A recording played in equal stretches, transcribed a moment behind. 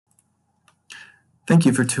Thank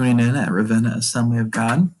you for tuning in at Ravenna Assembly of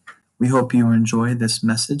God. We hope you enjoy this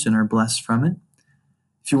message and are blessed from it.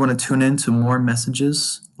 If you want to tune in to more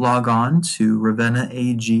messages, log on to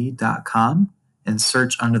ravennaag.com and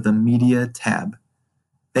search under the Media tab.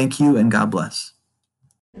 Thank you and God bless.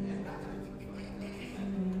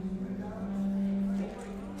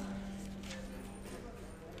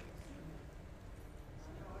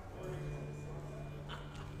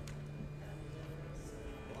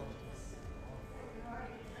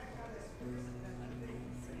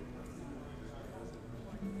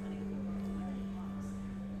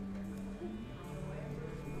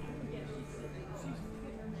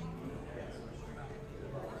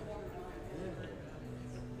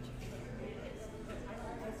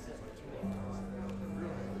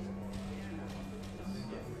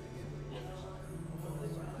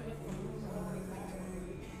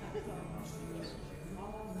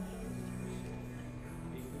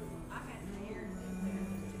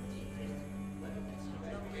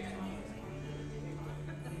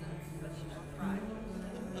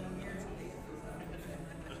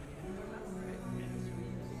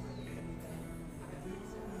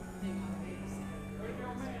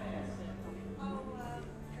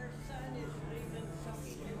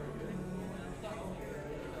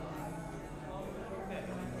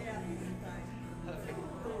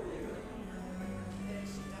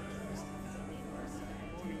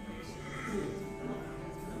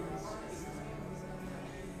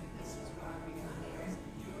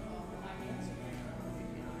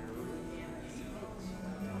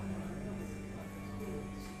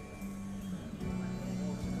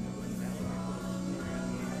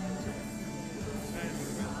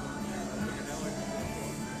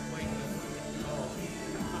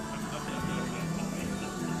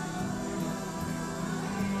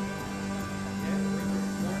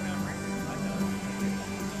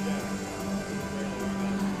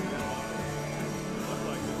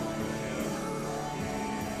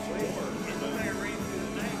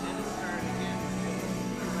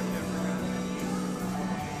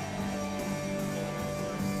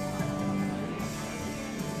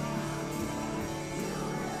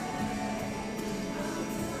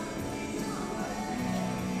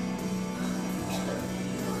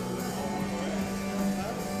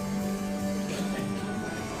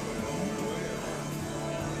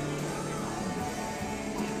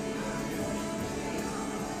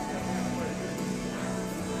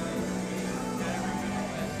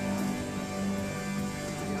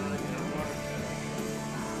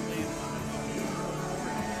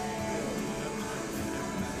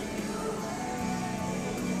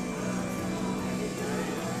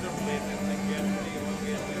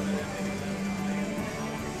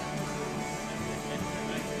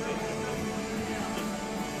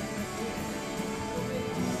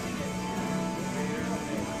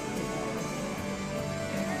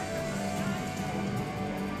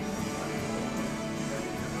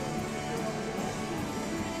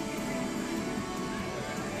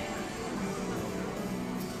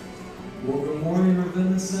 Well, good morning,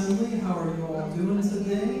 Ravenna Assembly. How are you all doing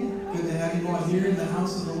today? Good to have you all here in the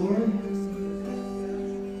house of the Lord.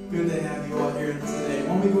 Good to have you all here today. Why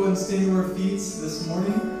don't we go ahead and stand to our feet this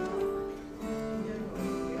morning?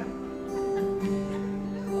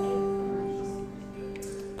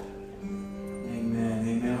 Amen.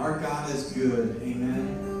 Amen. Our God is good.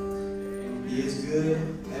 Amen. He is good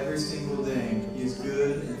every single day. He is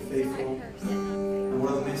good and faithful. And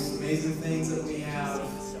one of the most amazing things that we have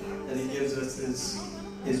that He gives us is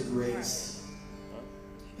His grace.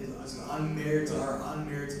 It's unmerited, our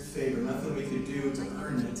unmerited favor. Nothing we could do to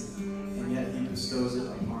earn it, and yet He bestows it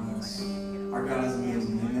upon us. Our God is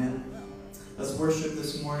amazing. Amen. Let's worship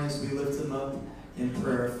this morning as we lift Him up in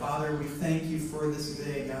prayer. Father, we thank You for this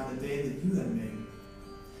day, God, the day that You have made.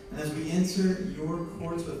 And as we enter Your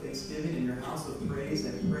courts with thanksgiving and Your house with praise,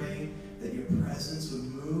 I pray that Your presence would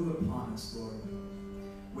move upon us, Lord.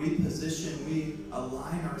 We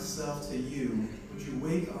align ourselves to You. Would You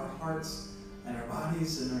wake our hearts and our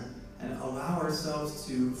bodies and allow ourselves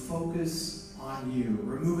to focus on You,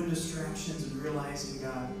 removing distractions and realizing,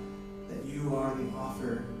 God, that You are the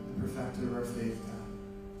author and perfecter of our faith, God.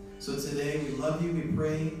 So today we love You. We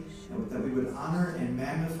pray that we would honor and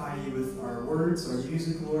magnify You with our words, our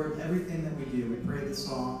music, Lord, everything that we do. We pray this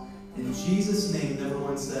all in Jesus' name.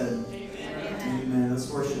 Everyone said, Amen. Amen. Let's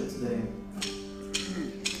worship today.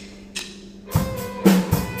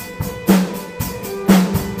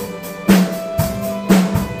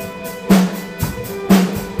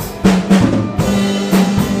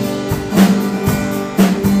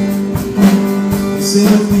 Sing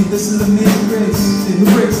with me, this is amazing grace. Say, who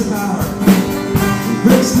breaks the power? Who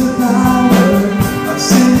breaks the power?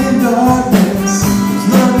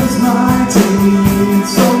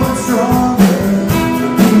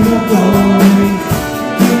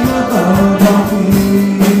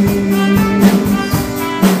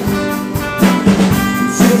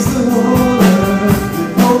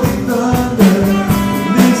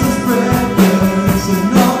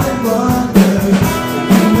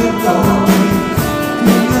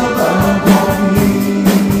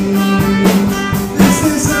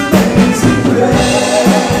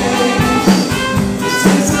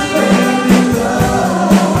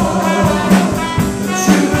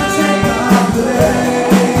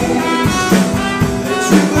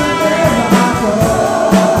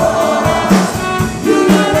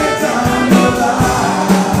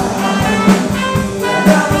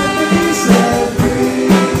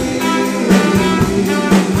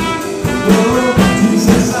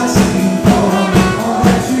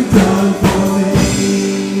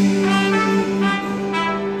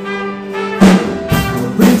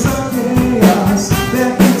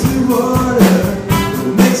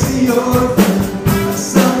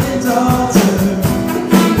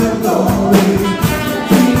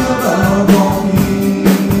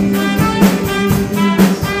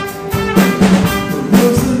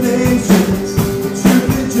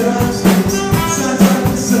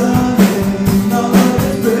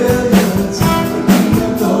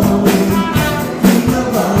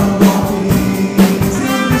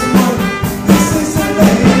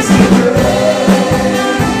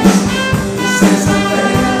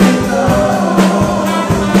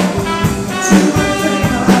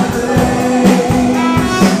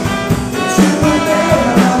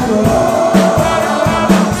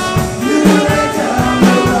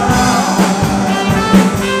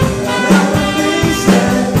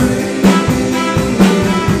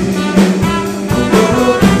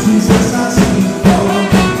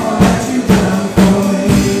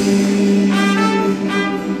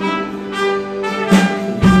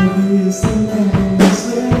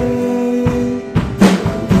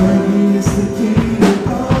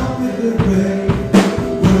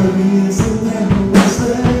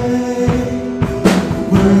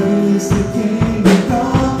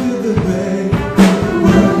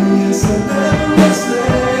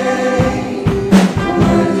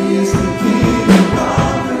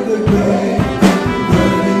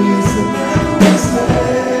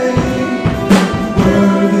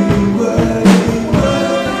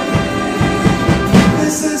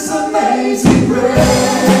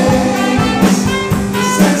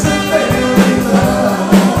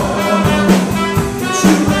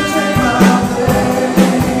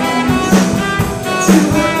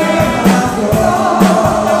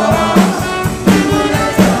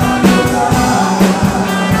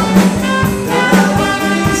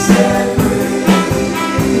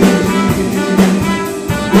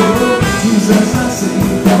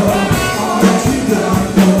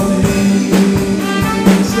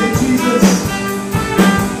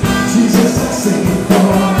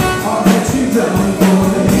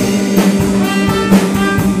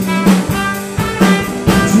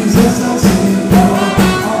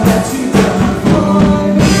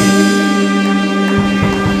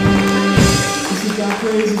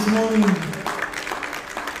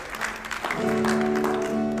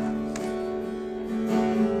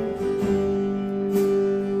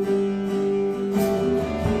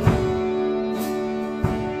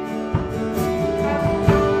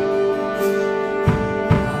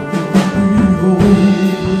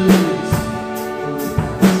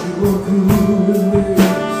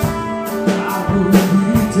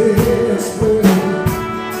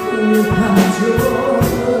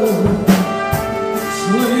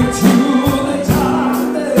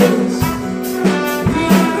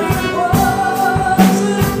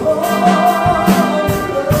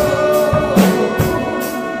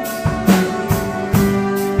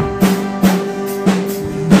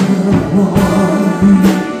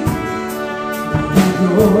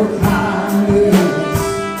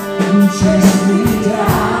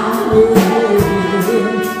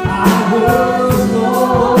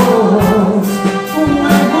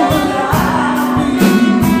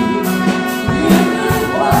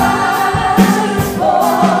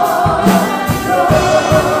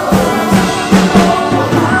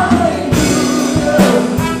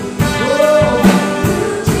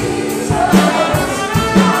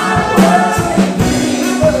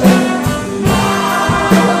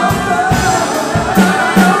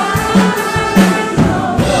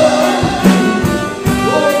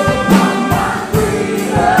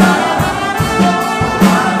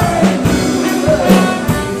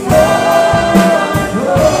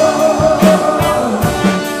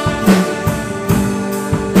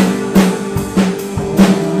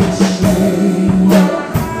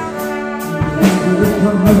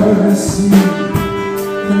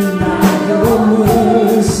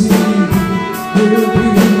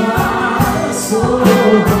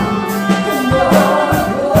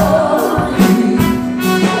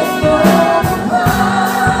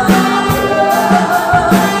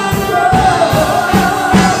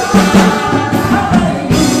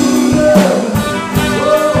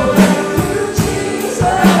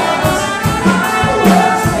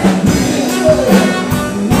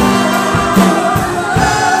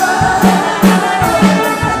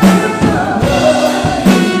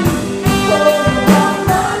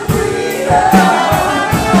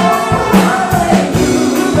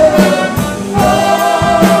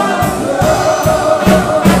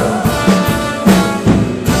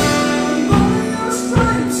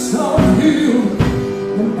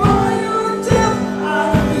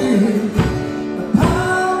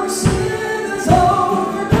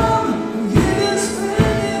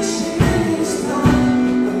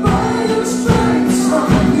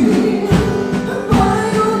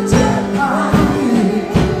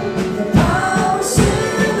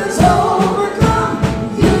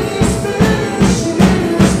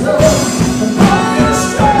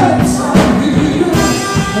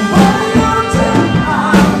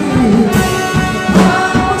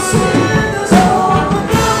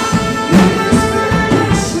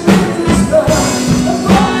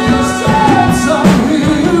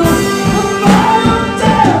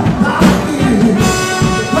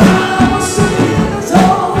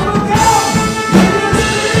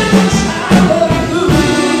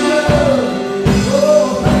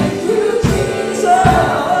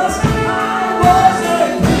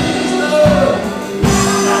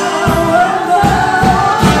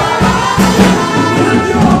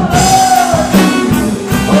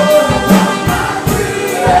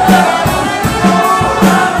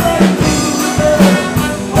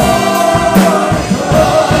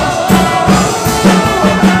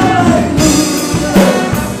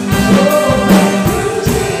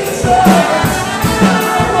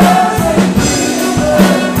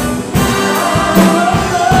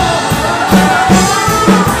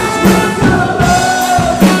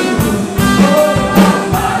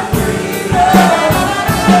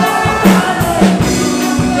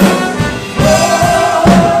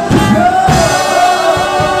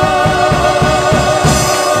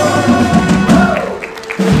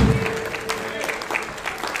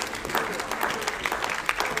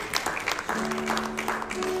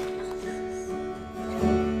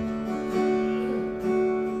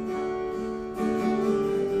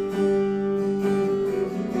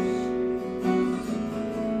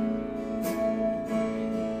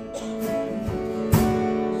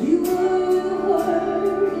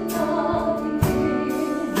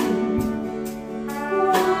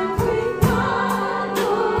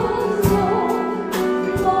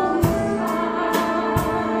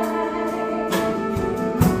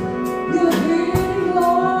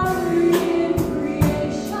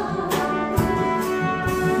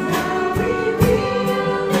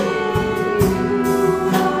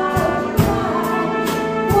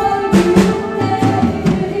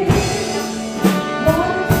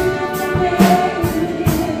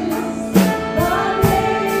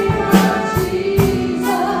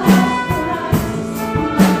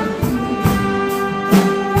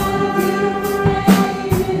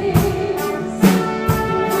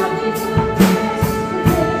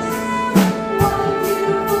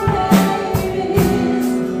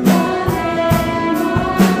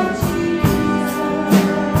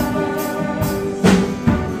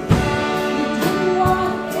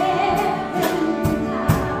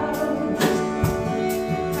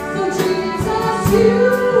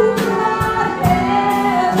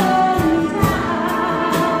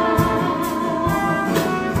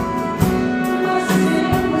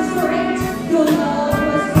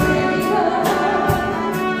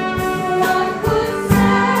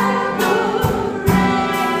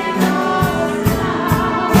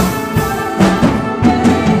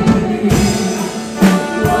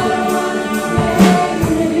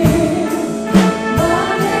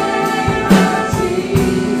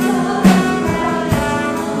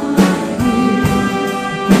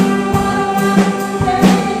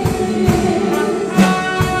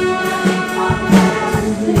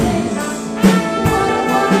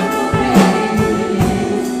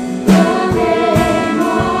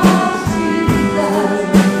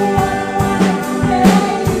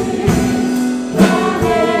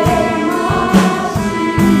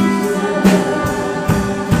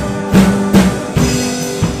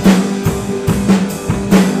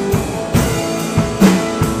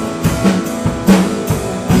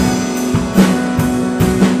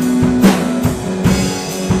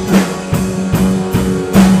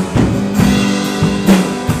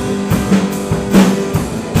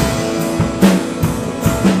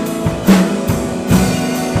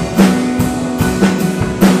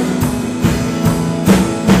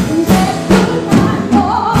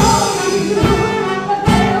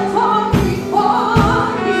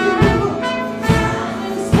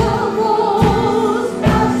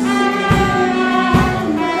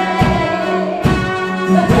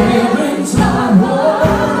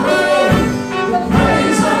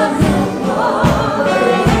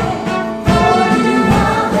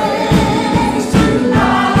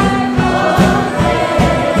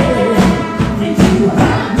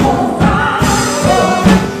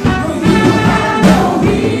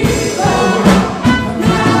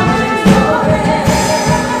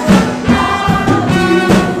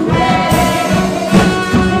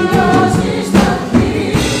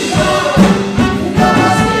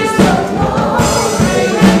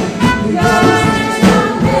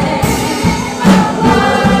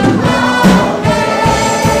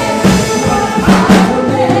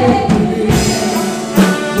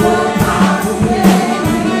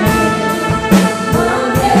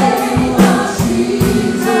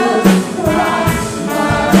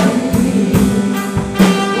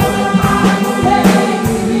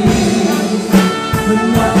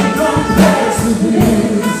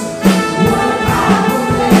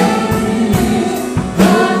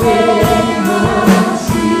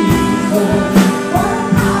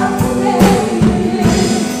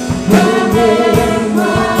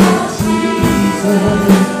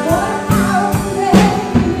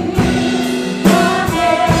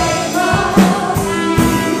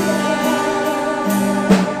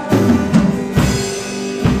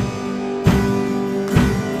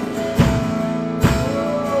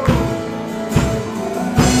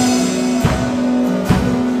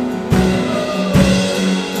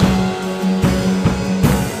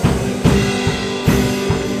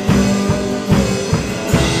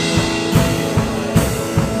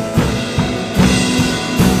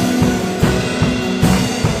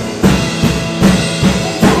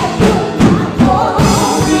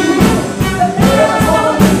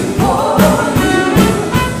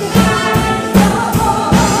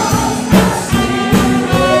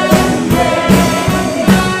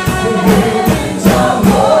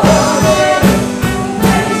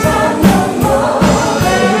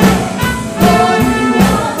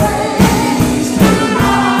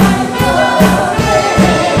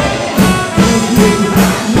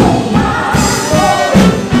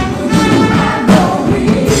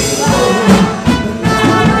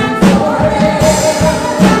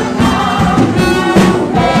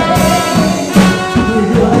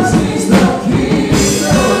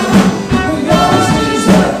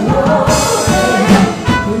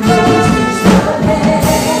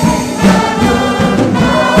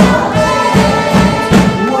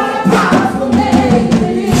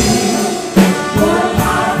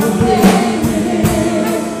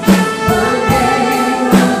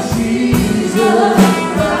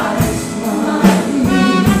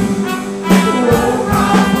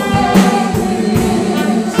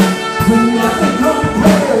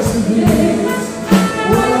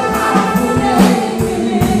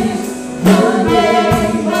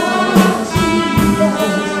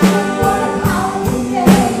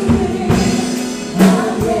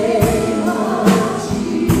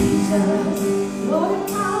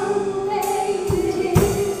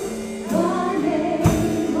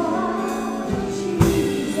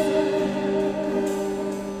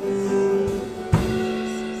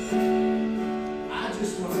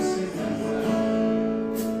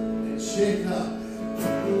 shake up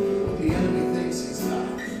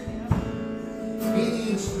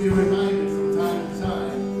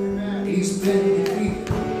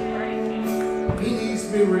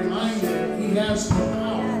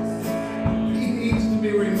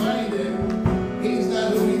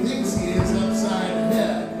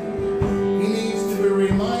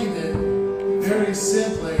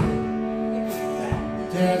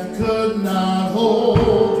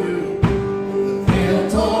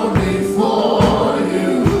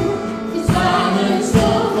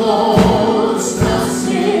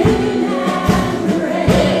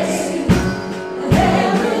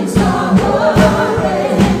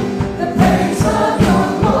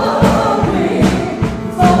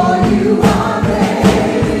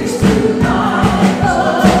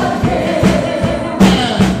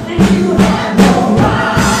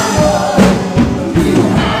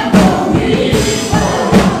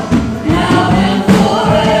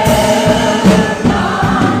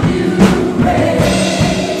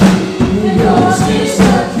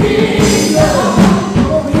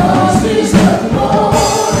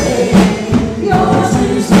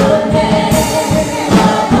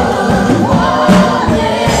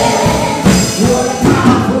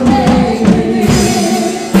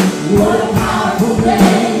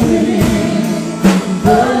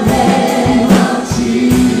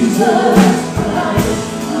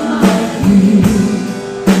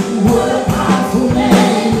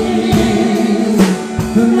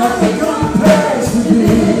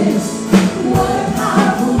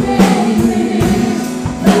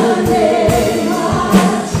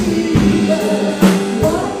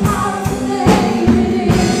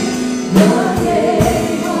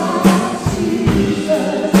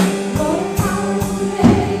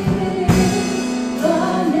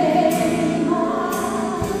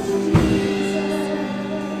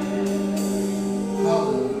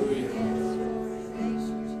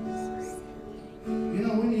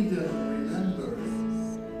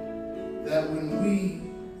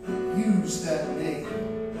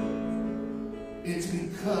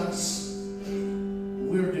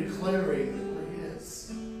declaring that we're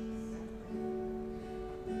His.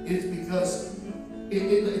 It's because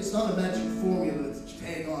it's not a magic formula that you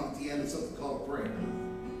tag on at the end of something called prayer.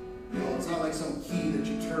 You know, it's not like some key that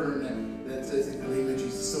you turn that says, in the name of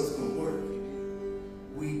Jesus, so it's going to work.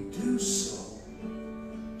 We do so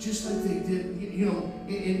just like they did, you know,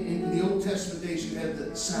 in the Old Testament days, you had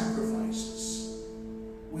the sacrifices,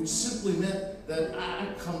 which simply meant that I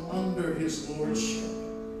come under His lordship,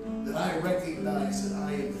 that I recognize that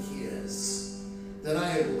I am His, that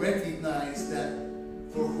I recognize that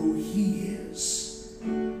for who He is.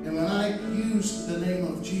 And when I use the name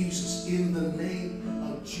of Jesus, in the name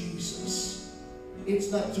of Jesus, it's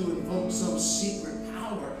not to invoke some secret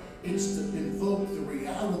power, it's to invoke the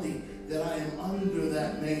reality that I am under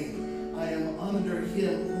that name. I am under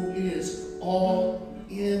Him who is all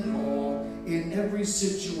in every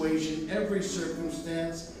situation, every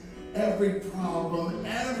circumstance, every problem,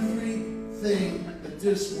 everything that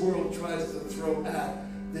this world tries to throw at.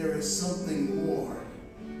 There is something more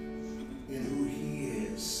in who He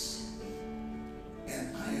is.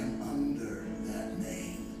 And I am under that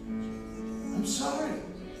name. I'm sorry.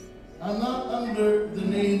 I'm not under the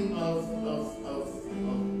name of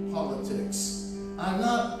politics. I'm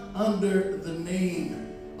not under the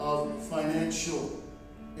name of financial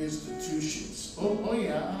institutions. Oh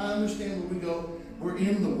yeah, I understand where we go. We're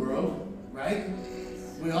in the world, right?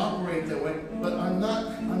 We operate that way, but I'm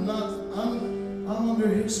under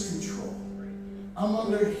His control. I'm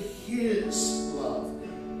under His love.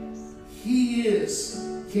 He is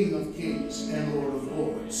King of Kings and Lord of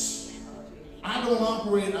Lords. I don't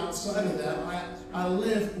operate outside of that. I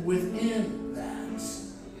live within that,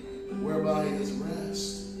 whereby His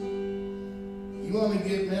rest. You want to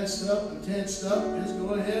get messed up and tensed up, just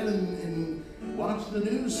go ahead and watch the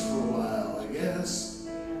news for a while, I guess.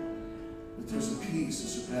 But there's a peace that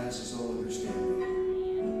surpasses all understanding.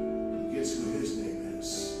 And guess who His name is?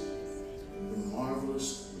 The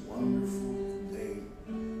marvelous, wonderful name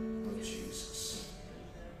of Jesus.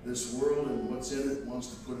 This world and what's in it wants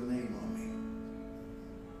to put a name on me.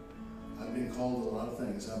 I've been called a lot of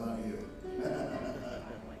things. How about you?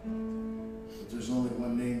 But there's only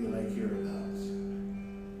one name that I care about.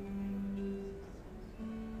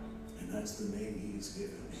 And that's the name He's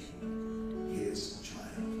given me. His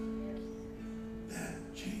child. That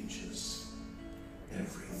changes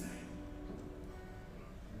everything.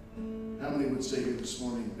 How many would say here this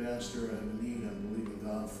morning, Pastor, I have a need, I'm believing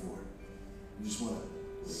God for it? You just want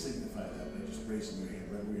to signify that by just raising your hand.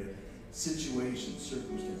 Right? We have situations,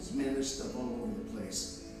 circumstances, man, there's stuff all over the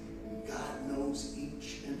place. And God knows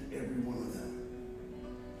each and every one of them.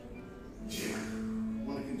 I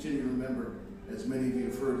want to continue to remember, as many of you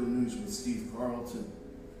have heard the news with Steve Carlton,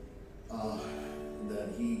 that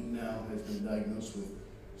he now has been diagnosed with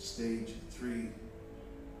stage 3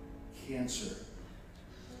 cancer,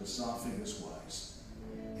 esophagus-wise.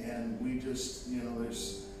 And we just, you know,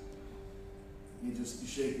 you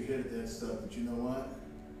shake your head at that stuff, but you know what?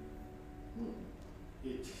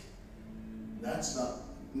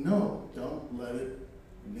 Don't let it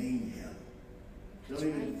name Him. Don't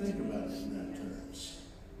even think about it in that terms.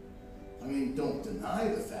 I mean, don't deny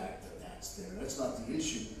the fact that that's there. That's not the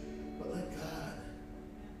issue. But let God.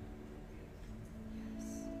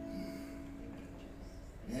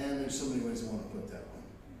 And there's so many ways I want to put that one.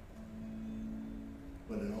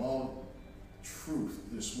 But in all truth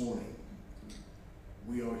this morning,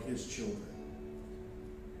 we are His children.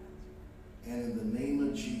 And in the name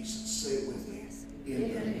of Jesus, say it with me.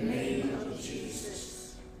 In the name of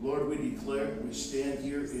Jesus. Lord, we declare, we stand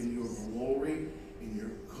here in your glory, in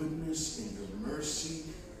your goodness, in your mercy,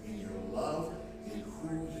 in your love, in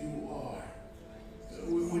who you are.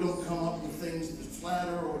 We don't come up with things to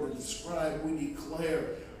flatter or to describe. We declare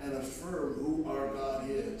and affirm who our God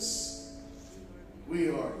is. We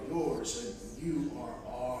are yours and you are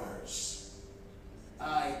ours.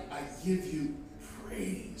 I give you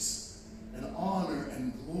praise and honor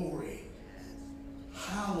and glory.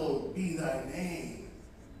 Hallowed be thy name.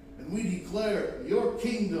 And we declare your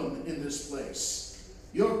kingdom in this place,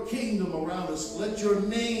 your kingdom around us. Let your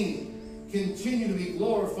name continue to be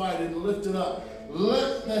glorified and lifted up.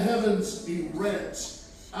 Let the heavens be rent.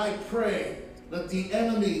 I pray, let the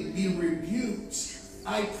enemy be rebuked.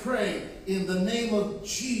 I pray in the name of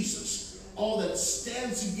Jesus, all that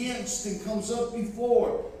stands against and comes up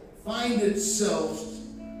before, find itself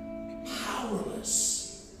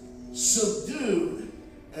powerless, subdued,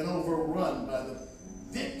 and overrun by the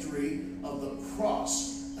victory of the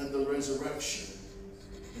cross and the resurrection.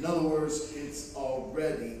 In other words, it's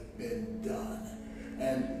already been done.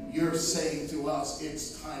 And you're saying to us,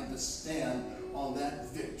 it's time to stand on that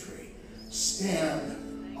victory.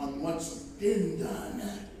 Stand on what's been done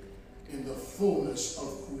in the fullness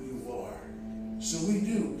of who you are. So we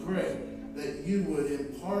do pray that you would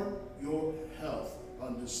impart your health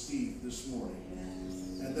unto Steve this morning,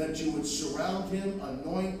 and that you would surround him,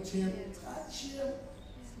 anoint him, touch him,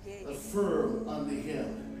 affirm unto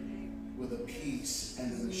him with a peace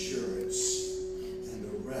and an assurance and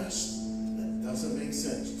a rest that doesn't make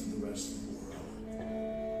sense to the rest of the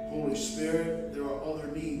world. Holy Spirit, there are other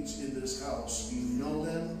needs in this house. You know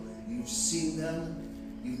them, you've seen them,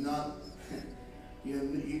 you've not,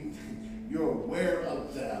 you're aware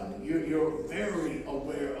of them. You're very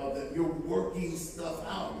aware of them. You're working stuff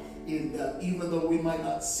out in them. Even though we might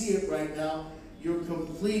not see it right now, you're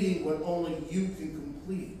completing what only you can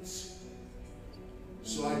complete.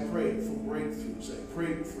 So I pray for breakthroughs. I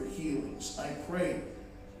pray for healings. I pray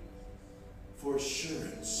for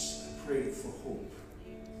assurance. I pray for hope.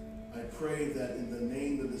 I pray that in the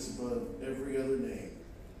name that is above every other name,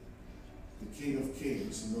 the King of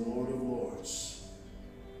Kings and the Lord of Lords,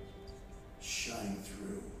 shine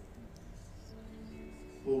through.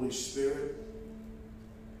 Holy Spirit,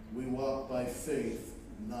 we walk by faith,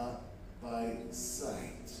 not by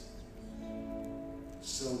sight.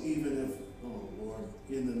 So even if, oh Lord,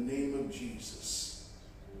 in the name of Jesus,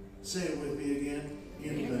 say it with me again,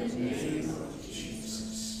 in the name of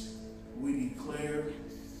Jesus, we declare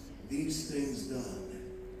these things done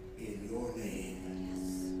in your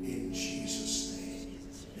name, in Jesus' name.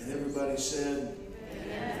 And everybody said,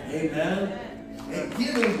 Amen. And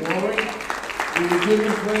give him glory. Will you give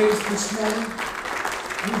him praise this morning?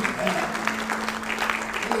 Amen.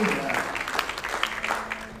 Amen.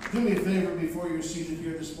 Do me a favor before you're seated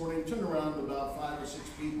here this morning. Turn around to about 5 or 6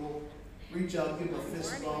 people. Reach out, give them a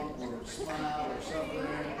fist bump or a smile or something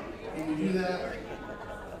there. Can you do that?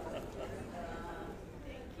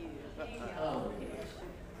 Oh.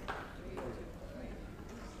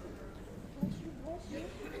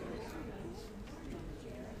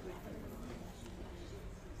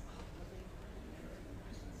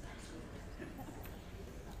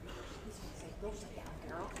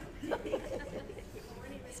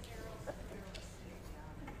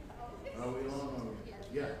 Are we on?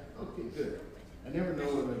 Yeah, okay, good. I never know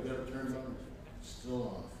whether I've got it turned on or still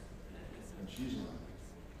off. And she's on.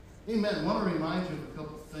 Amen. I want to remind you of a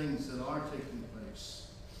couple of things that are taking place,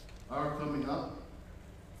 are coming up.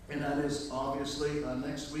 And that is obviously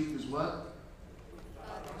next week is what?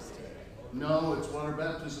 No, it's Water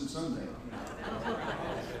Baptism Sunday.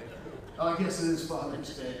 Oh, I guess it is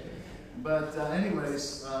Father's Day. But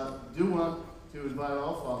anyways, do want to invite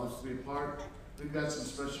all fathers to be a part. We've got some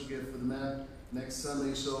special gift for the men next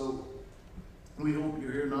Sunday, so we hope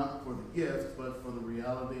you're here not for the gift, but for the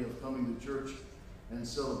reality of coming to church and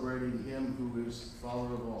celebrating him who is the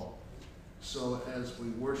Father of all. So as we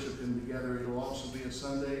worship him together, it'll also be a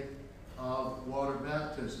Sunday of water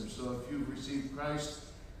baptism. So if you've received Christ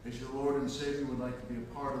as your Lord and Savior, would like to be a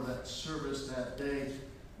part of that service that day,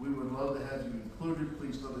 we would love to have you included.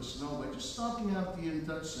 Please let us know by just stopping out the In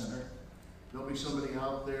Touch Center. There'll be somebody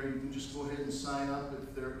out there. You can just go ahead and sign up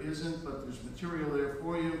if there isn't, but there's material there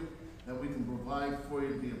for you that we can provide for you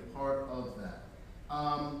to be a part of that.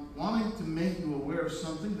 Wanting to make you aware of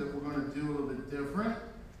something that we're going to do a little bit different.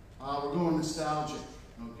 We're going nostalgic,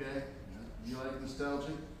 okay? You like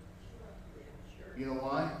nostalgic? You know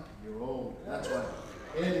why? You're old. That's why.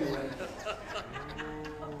 Anyway.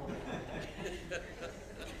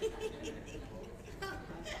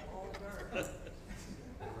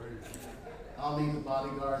 I'll need the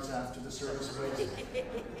bodyguards after the service, please.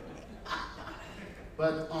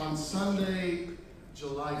 But on Sunday,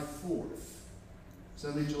 July 4th,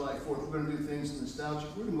 we're going to do things nostalgic.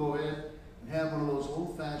 We're going to go ahead and have one of those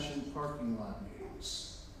old-fashioned parking lot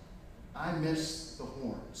meetings. I miss the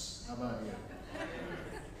horns. How about you?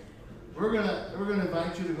 We're gonna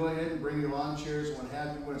invite you to go ahead and bring your lawn chairs and what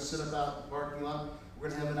have you. We're going to sit up out in the parking lot. We're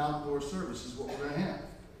going to have an outdoor service is what we're going to have.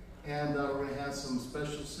 And we're going to have some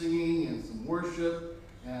special singing and some worship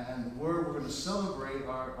and the word. We're going to celebrate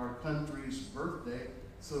our country's birthday,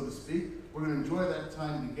 so to speak. We're going to enjoy that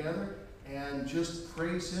time together and just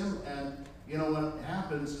praise him. And you know what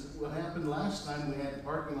happened last time we had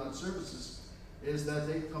parking lot services is that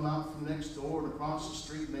they'd come out from next door and across the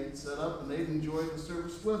street and they'd set up and they'd enjoy the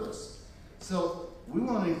service with us. So we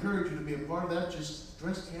want to encourage you to be a part of that. Just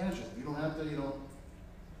dress casual. You don't have to,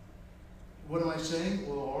 what am I saying?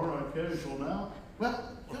 Well, aren't I casual now?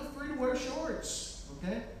 Well, feel free to wear shorts,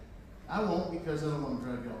 okay? I won't because I don't want to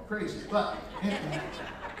drive you all crazy.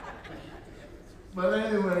 But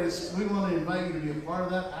anyways, we want to invite you to be a part of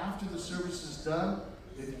that after the service is done.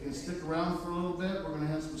 If you can stick around for a little bit, we're going to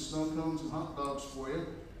have some snow cones and hot dogs for you.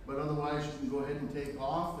 But otherwise, you can go ahead and take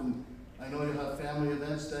off. And I know you'll have family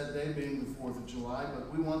events that day, being the 4th of July,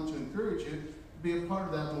 but we want to encourage you to be a part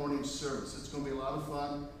of that morning service. It's going to be a lot of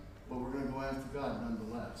fun, but we're going to go after God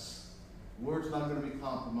nonetheless. The word's not going to be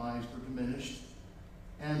compromised or diminished,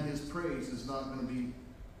 and his praise is not going to be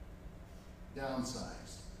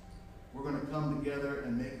downsized. We're going to come together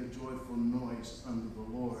and make a joyful noise unto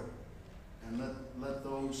the Lord. And let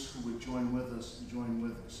those who would join with us, join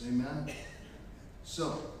with us. Amen?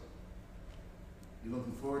 So, you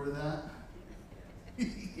looking forward to that?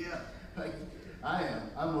 Yeah, I am.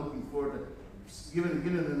 I'm looking forward to getting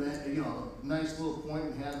in that, nice little point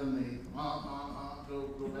and having the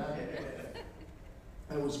go back.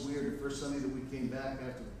 That was weird. The first Sunday that we came back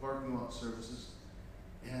after the parking lot services,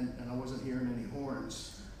 and I wasn't hearing any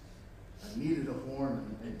horns. I needed a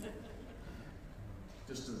horn, and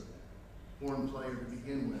just a horn player to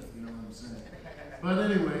begin with, you know what I'm saying? But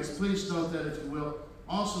anyways, please note that, if you will.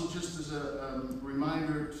 Also, just as a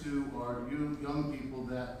reminder to our young people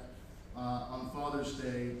that on Father's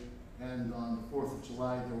Day and on the 4th of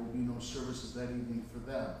July, there will be no services that evening for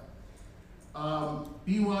them.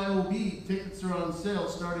 BYOB, tickets are on sale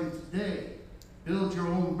starting today. Build your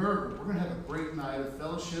own burger. We're going to have a great night of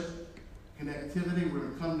fellowship, connectivity. We're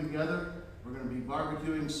going to come together. We're going to be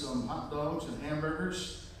barbecuing some hot dogs and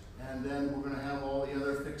hamburgers. And then we're going to have all the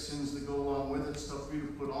other fixings that go along with it, stuff for you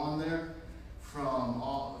to put on there, from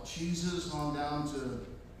all cheeses on down to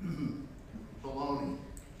bologna.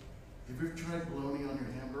 Have you ever tried bologna on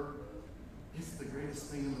your hamburger? It's the greatest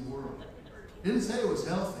thing in the world. Didn't say it was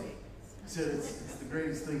healthy. It said it's the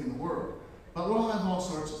greatest thing in the world. But we'll have all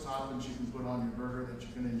sorts of toppings you can put on your burger that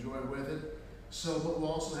you can enjoy with it. So, but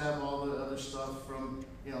we'll also have all the other stuff from,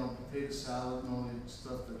 potato salad and all the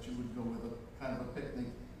stuff that you would go with a kind of a picnic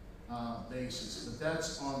basis. But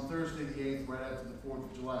that's on Thursday the 8th, right after the 4th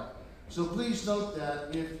of July. So please note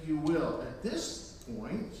that, if you will. At this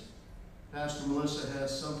point, Pastor Melissa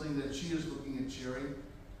has something that she is looking at sharing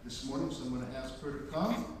this morning, so I'm going to ask her to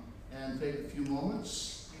come and take a few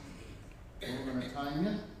moments. We're going to time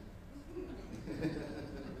you.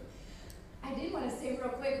 I did want to say real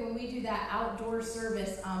quick, when we do that outdoor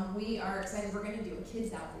service, we are excited. We're going to do a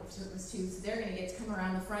kids outdoor service too, so they're going to get to come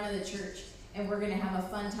around the front of the church, and we're going to have a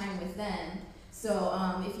fun time with them. So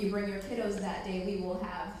if you bring your kiddos that day, we will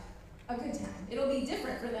have a good time. It'll be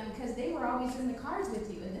different for them because they were always in the cars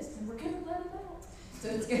with you, and this time we're going to let them out. So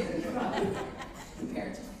it's going to be fun. The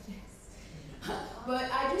parents are like, yes. But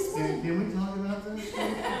I just want to... Can we talk about this?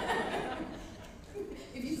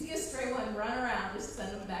 If you see a stray one, run around, just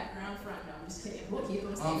send them back around front. No, I'm just kidding. We'll keep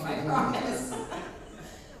them safe, I promise.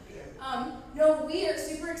 No, we are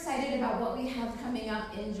super excited about what we have coming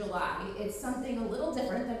up in July. It's something a little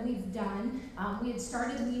different than we've done. We had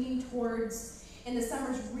started leaning towards, in the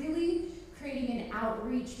summers, really creating an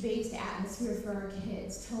outreach-based atmosphere for our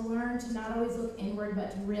kids, to learn to not always look inward,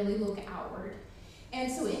 but to really look outward.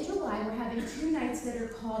 And so in July, we're having 2 nights that are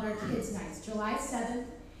called our Kids' Nights, July 7th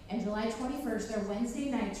and July 21st. They're Wednesday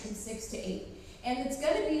nights from 6 to 8. And it's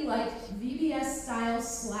going to be like VBS style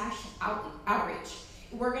 / outreach.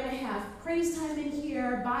 We're going to have praise time in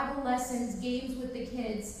here, Bible lessons, games with the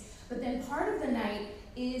kids. But then part of the night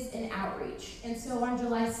is an outreach. And so on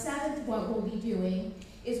July 7th, what we'll be doing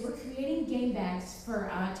is we're creating game bags for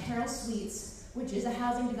Terrell Suites, which is a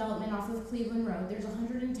housing development off of Cleveland Road. There's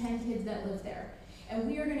 110 kids that live there. And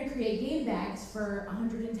we are going to create game bags for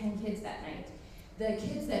 110 kids that night. The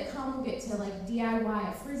kids that come will get to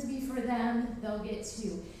DIY a Frisbee for them. They'll get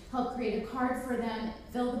to help create a card for them,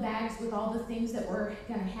 fill the bags with all the things that we're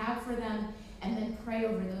going to have for them, and then pray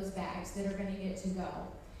over those bags that are going to get to go.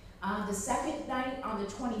 The second night, on the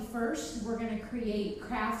 21st, we're going to create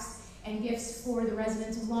crafts and gifts for the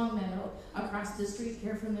residents of Longmeadow across the street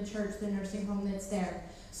here from the church, the nursing home that's there.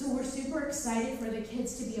 So we're super excited for the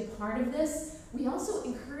kids to be a part of this. We also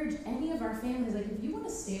encourage any of our families, if you want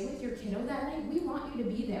to stay with your kiddo that night, we want you to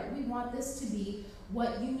be there. We want this to be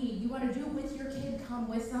what you need. You want to do it with your kid, come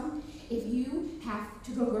with them. If you have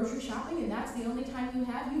to go grocery shopping and that's the only time you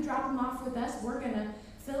have, you drop them off with us. We're going to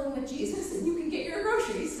fill them with Jesus and you can get your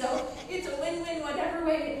groceries. So it's a win-win whatever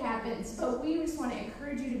way it happens. But we just want to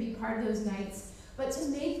encourage you to be part of those nights. But to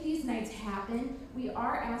make these nights happen, we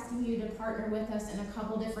are asking you to partner with us in a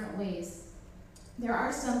couple different ways. There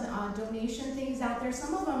are some donation things out there.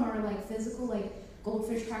 Some of them are physical,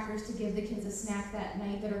 goldfish crackers to give the kids a snack that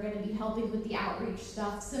night that are going to be helping with the outreach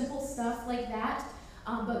stuff, simple stuff like that.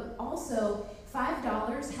 But also,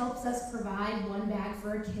 $5 helps us provide one bag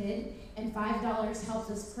for a kid, and $5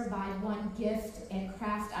 helps us provide one gift and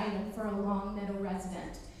craft item for a Longmeadow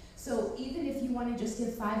resident. So even if you want to just give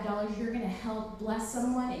 $5, you're going to help bless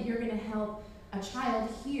someone, and you're going to help a child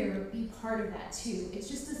here be part of that too. It's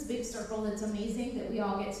just this big circle that's amazing that we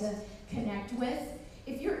all get to connect with.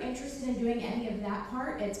 If you're interested in doing any of that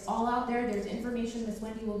part, it's all out there. There's information. Miss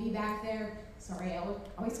Wendy will be back there. Sorry, I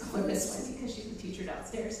always call her Miss Wendy because she's the teacher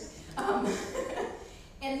downstairs.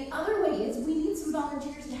 And the other way is we need some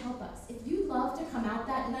volunteers to help us. If you'd love to come out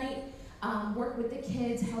that night, work with the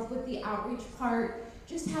kids, help with the outreach part,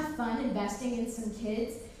 just have fun investing in some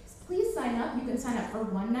kids, please sign up. You can sign up for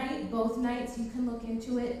one night, both nights. You can look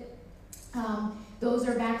into it. Those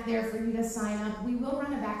are back there for you to sign up. We will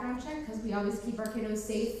run a background check because we always keep our kiddos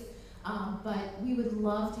safe. But we would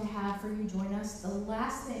love to have for you join us. The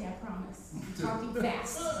last thing, I promise, I'm talking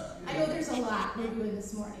fast. I know there's a lot we're doing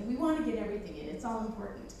this morning. We want to get everything in. It's all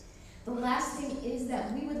important. The last thing is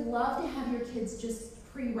that we would love to have your kids just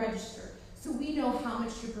pre-register so we know how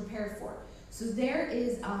much to prepare for. So there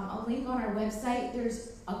is a link on our website.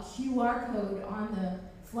 There's a QR code on the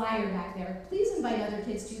flyer back there. Please invite other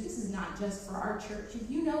kids too. This is not just for our church. If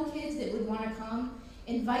you know kids that would want to come,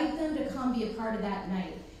 invite them to come be a part of that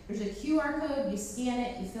night. There's a QR code, you scan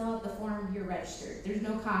it, you fill out the form, you're registered. There's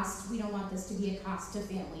no cost. We don't want this to be a cost to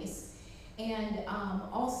families. And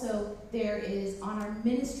also, there is on our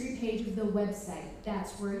ministry page of the website,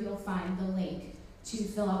 that's where you'll find the link to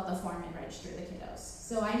fill out the form and register the kiddos.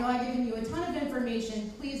 So I know I've given you a ton of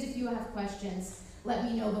information. Please, if you have questions, let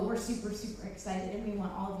me know, but we're super, super excited, and we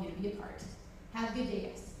want all of you to be a part. Have a good day,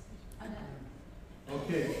 guys. I'm done.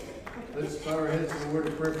 Okay, let's bow our heads in a word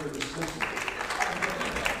of prayer for this session.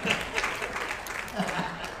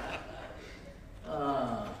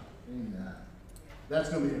 Amen. That's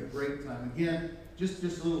going to be a great time. Again, just a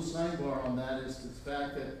little sidebar on that is the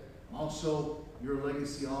fact that also your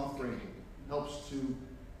legacy offering helps to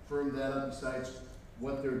firm that up besides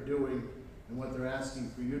what they're doing and what they're asking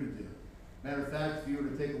for you to do. Matter of fact, if you were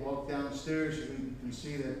to take a walk downstairs, you can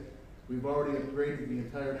see that we've already upgraded the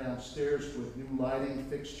entire downstairs with new lighting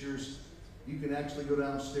fixtures. You can actually go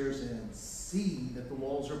downstairs and see that the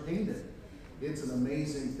walls are painted. It's an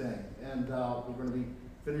amazing thing. And we're going to be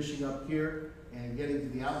finishing up here and getting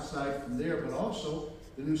to the outside from there, but also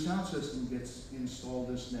the new sound system gets installed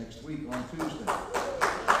this next week on Tuesday.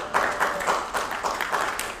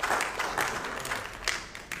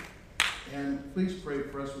 And please pray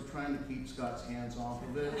for us. We're trying to keep Scott's hands off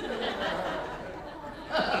of it.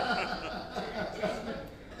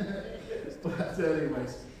 But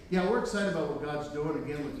anyways, yeah, we're excited about what God's doing,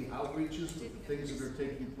 again, with the outreaches, with the things that are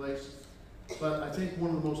taking place. But I think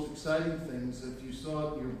one of the most exciting things, if you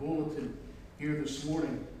saw your bulletin here this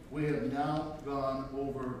morning, we have now gone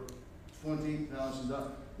over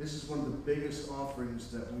 $20,000. This is one of the biggest offerings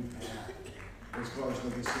that we've had as far as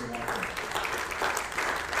legacy offerings.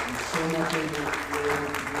 And so much we're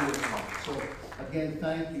able to do this on. So again,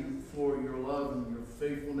 thank you for your love and your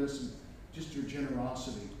faithfulness and just your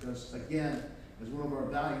generosity. Because again, as one of our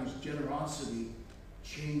values, generosity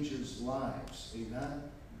changes lives. Amen?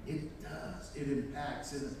 It does. It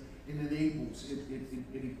impacts. It enables.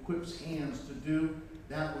 It equips hands to do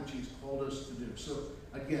that which He's called us to do. So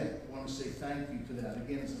again, I want to say thank you to that.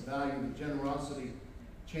 Again, it's a value that generosity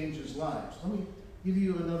changes lives. Let me give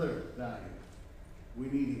you another value. We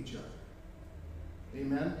need each other.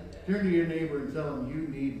 Amen? Turn to your neighbor and tell him, you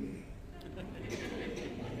need me.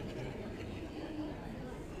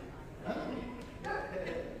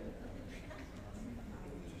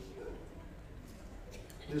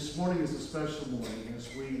 This morning is a special morning as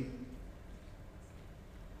we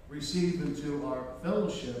receive into our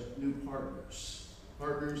fellowship new partners.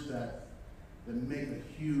 Partners that make a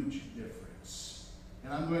huge difference.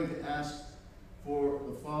 And I'm going to ask for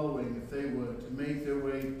the following, if they would, to make their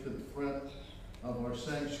way to the front of our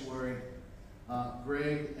sanctuary.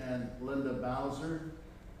 Greg and Linda Bowser.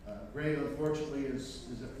 Greg, unfortunately, is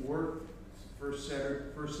at work. It's the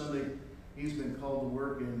first Sunday he's been called to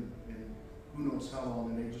work in who knows how long,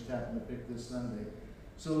 and they just happened to pick this Sunday.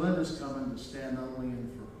 So Linda's coming to stand not only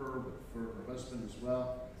in for her, but for her husband as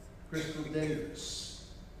well. Crystal Davis.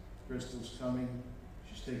 Crystal's coming.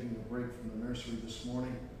 She's taking a break from the nursery this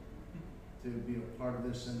morning to be a part of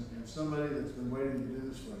this, and somebody that's been waiting to do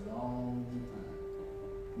this for a long time.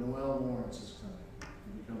 Noelle Lawrence is coming to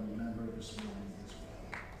become a member this morning as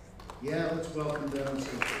well. Yeah, let's welcome them and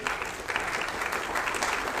say,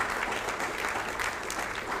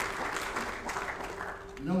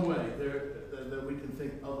 no way that we can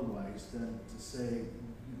think otherwise than to say,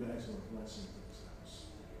 you guys are a blessing to this house.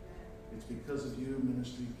 It's because of you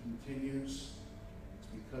ministry continues. It's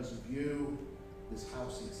because of you this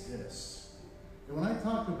house exists. And when I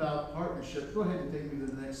talk about partnership, go ahead and take me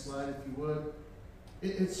to the next slide if you would.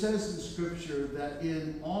 It says in Scripture that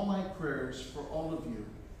in all my prayers for all of you,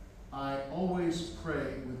 I always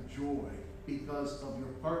pray with joy because of your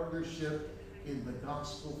partnership in the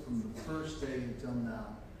gospel from the first day until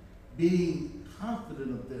now, being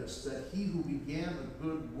confident of this, that he who began a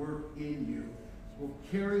good work in you will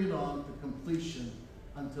carry it on to completion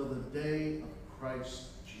until the day of Christ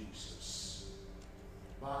Jesus.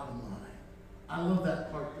 Bottom line, I love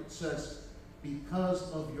that part that says,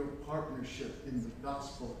 because of your partnership in the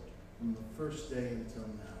gospel from the first day until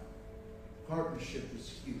now. Partnership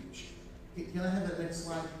is huge. Can I have that next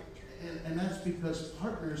slide? And that's because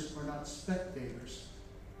partners are not spectators.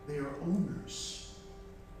 They are owners.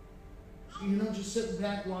 You're not just sitting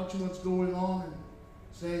back watching what's going on and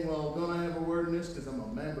saying, well, don't I have a word in this because I'm a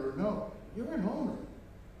member? No, you're an owner.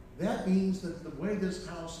 That means that the way this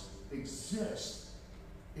house exists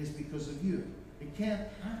is because of you. It can't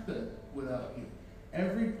happen without you.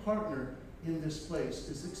 Every partner in this place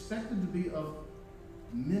is expected to be of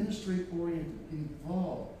ministry-oriented,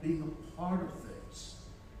 involved, being a part of things.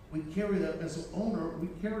 We carry that, as an owner, we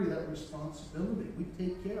carry that responsibility. We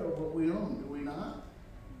take care of what we own, do we not?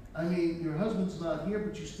 I mean, your husband's not here,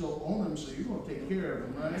 but you still own him, so you're going to take care of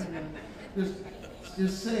him, right?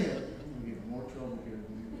 Just say it. I'm going to get in more trouble here.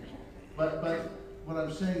 But what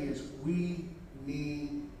I'm saying is we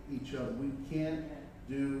need each other. We can't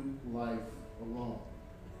do life alone.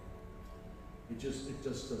 It just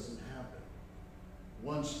doesn't happen.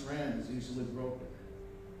 One strand is easily broken.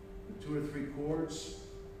 The 2 or 3 cords,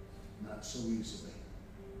 not so easily.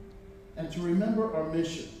 And to remember our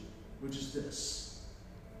mission, which is this: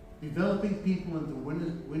 developing people into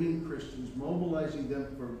winning Christians, mobilizing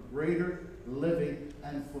them for greater living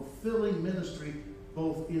and fulfilling ministry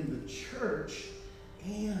both in the church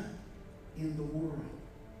and in the world.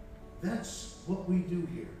 That's what we do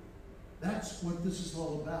here. That's what this is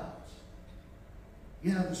all about.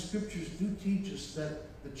 Yeah, the scriptures do teach us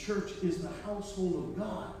that the church is the household of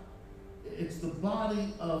God. It's the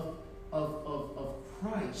body of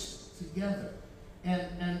Christ together.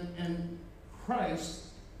 And Christ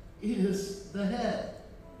is the head.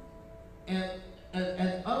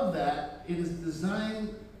 And of that, it is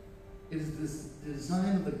designed, this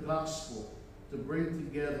design of the gospel to bring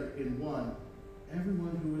together in one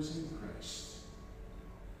everyone who is in Christ.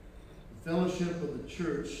 The fellowship of the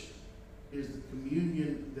church is the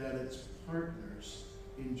communion that its partners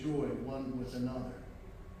enjoy one with another.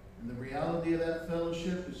 And the reality of that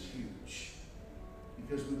fellowship is huge,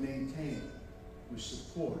 because we maintain, we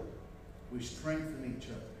support, we strengthen each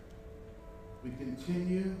other. We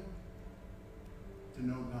continue to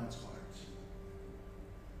know God's heart.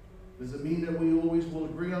 Does it mean that we always will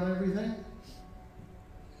agree on everything?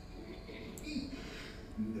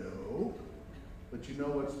 No. But you know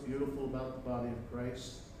what's beautiful about the body of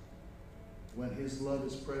Christ? When his love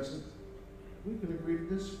is present, we can agree to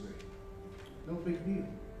disagree. No big deal.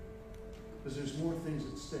 Because there's more things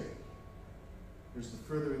at stake. There's the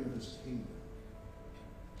furthering of his kingdom,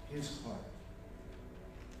 his heart,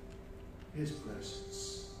 his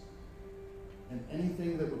presence. And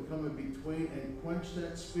anything that would come in between and quench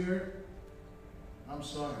that spirit, I'm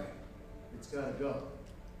sorry, it's got to go.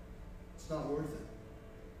 It's not worth it.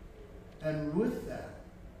 And with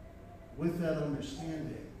that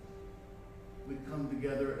understanding, we come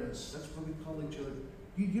together as, that's what we call each other.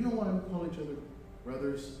 You know why we call each other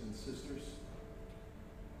brothers and sisters?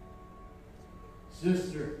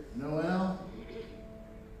 Sister Noel.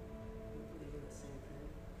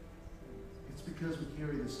 It's because we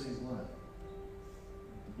carry the same blood.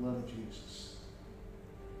 The blood of Jesus.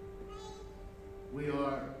 We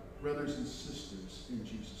are brothers and sisters in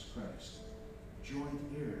Jesus Christ. Joint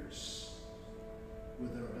heirs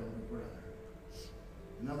with our elder brother.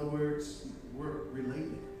 In other words, we're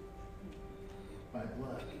related by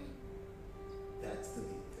blood. That's the neat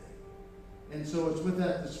thing. And so it's with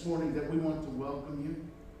that this morning that we want to welcome you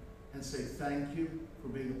and say thank you for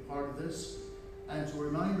being a part of this, and to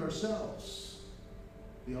remind ourselves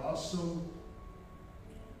the awesome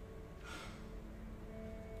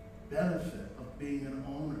benefit of being an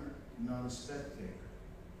owner, not a spectator.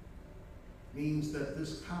 Means that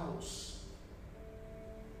this house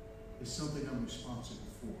is something I'm responsible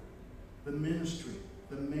for. The ministry,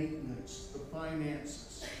 the maintenance, the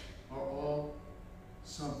finances are all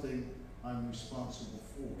something I'm responsible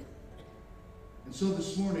for. And so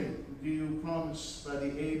this morning, do you promise, by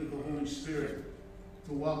the aid of the Holy Spirit,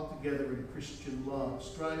 to walk together in Christian love,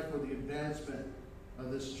 strive for the advancement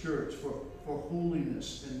of this church, for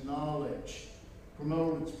holiness and knowledge,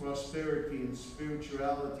 promote its prosperity and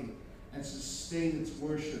spirituality, and sustain its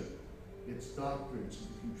worship, its doctrines,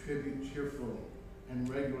 and contribute cheerfully and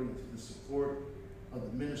regularly to the support of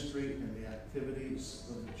the ministry and the activities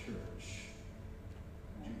of the church?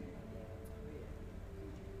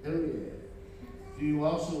 Hell yeah. Do you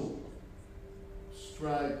also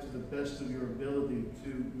strive to the best of your ability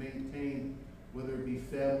to maintain, whether it be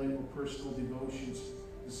family or personal devotions,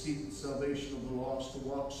 to seek the salvation of the lost, to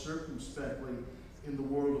walk circumspectly in the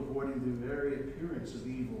world, avoiding the very appearance of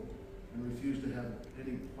evil, and refuse to have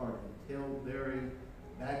any part in tail-bearing,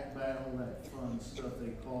 backbite, all that fun stuff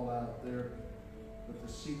they call out there, but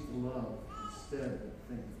to seek the love instead of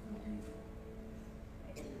think of no evil?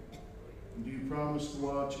 And do you promise to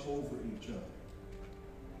watch over each other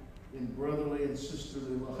in brotherly and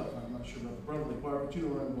sisterly love? I'm not sure about the brotherly part, but you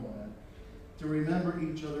know where I'm going at. To remember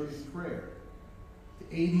each other in prayer, to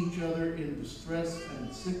aid each other in distress and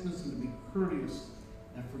in sickness, and to be courteous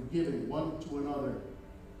and forgiving one to another,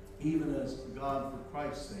 even as God, for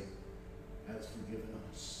Christ's sake, has forgiven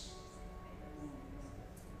us.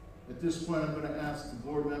 At this point, I'm going to ask the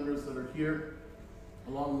board members that are here,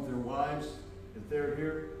 along with their wives, if they're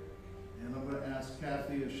here, and I'm going to ask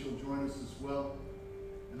Kathy if she'll join us as well.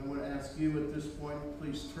 And I'm going to ask you at this point,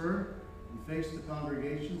 please turn and face the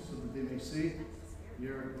congregation so that they may see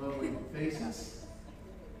your lovely faces.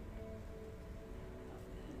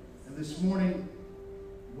 And this morning,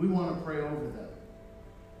 we want to pray over them,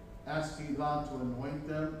 asking God to anoint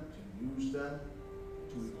them, to use them,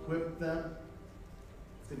 to equip them,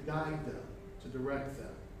 to guide them, to direct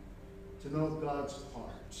them, to know God's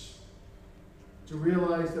heart, to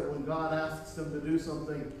realize that when God asks them to do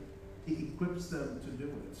something, He equips them to do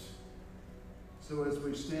it. So as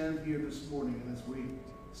we stand here this morning, and as we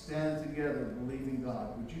stand together believing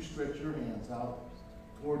God, would you stretch your hands out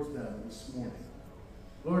towards them this morning?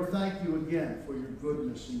 Lord, thank you again for your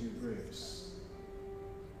goodness and your grace.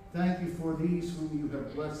 Thank you for these whom you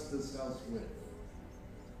have blessed this house with.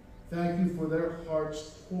 Thank you for their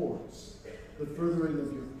hearts towards the furthering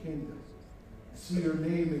of your kingdom. See your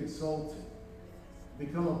name exalted.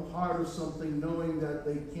 Become a part of something knowing that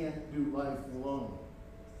they can't do life alone.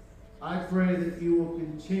 I pray that you will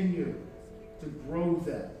continue to grow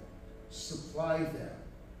them, supply them,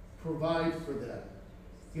 provide for them,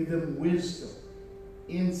 give them wisdom,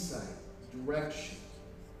 insight, direction.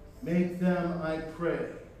 Make them, I pray,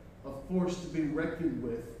 a force to be reckoned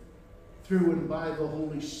with through and by the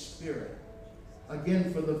Holy Spirit.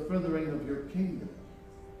 Again, for the furthering of your kingdom.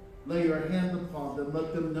 Lay your hand upon them.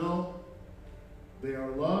 Let them know they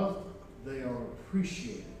are loved, they are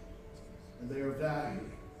appreciated, and they are valued.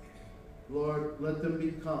 Lord, let them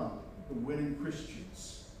become the winning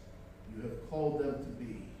Christians you have called them to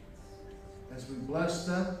be. As we bless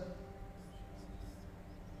them,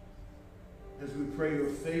 as we pray your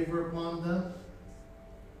favor upon them,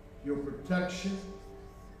 your protection,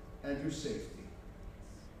 and your safety.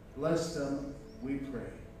 Bless them, we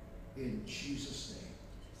pray, in Jesus' name.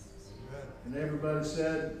 Amen. And everybody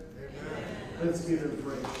said, amen. Let's give him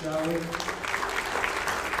praise, shall we?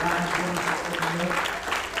 Guys, open up.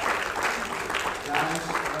 Guys,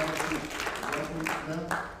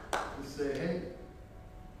 just say, hey.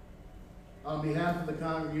 On behalf of the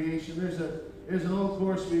congregation, there's an old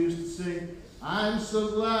chorus we used to sing. I'm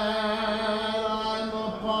so glad I'm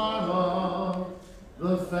a part of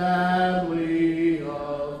the family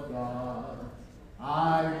of God.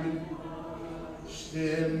 I'm washed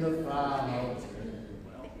in the fountain,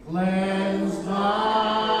 cleansed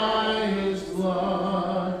by his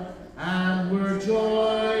blood, and we're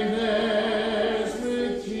joiners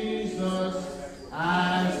with Jesus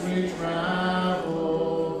as we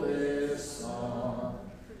travel this song.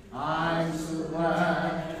 I'm so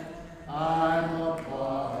glad I'm a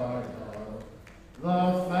part of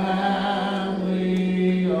the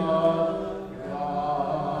family of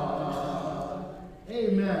God.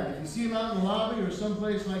 Amen. If you see him out in the lobby or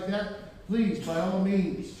someplace like that, please, by all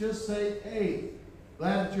means, just say, hey,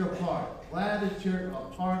 glad that you're a part. Glad that you're a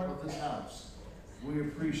part of this house. We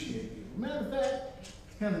appreciate you. Matter of fact, it's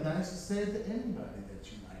kind of nice to say it to anybody that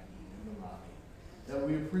you might meet in the lobby, that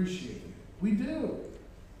we appreciate you. We do.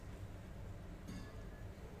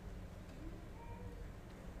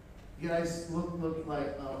 You guys look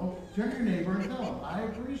like, oh, turn to your neighbor and tell them, I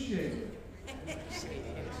appreciate you.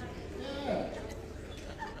 Yeah.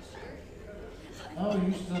 Oh,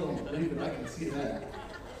 you still don't believe it. I can see that.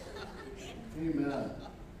 Amen.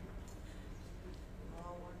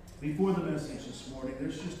 Before the message this morning,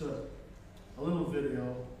 there's just a little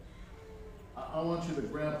video. I want you to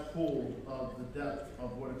grab hold of the depth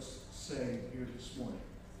of what it's saying here this morning.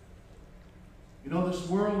 You know, this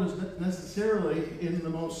world isn't necessarily in the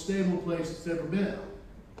most stable place it's ever been.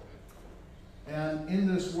 And in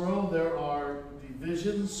this world, there are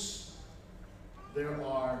divisions, there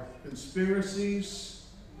are conspiracies,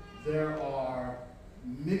 there are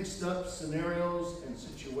mixed up scenarios and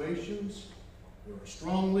situations. There are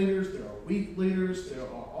strong leaders, there are weak leaders, there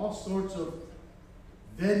are all sorts of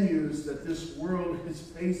venues that this world is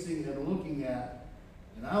facing and looking at.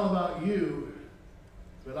 And I don't know about you,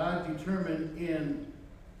 but I determined in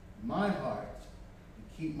my heart to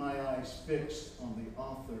keep my eyes fixed on the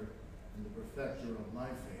author and the perfecter of my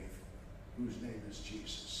faith, whose name is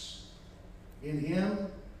Jesus. In him,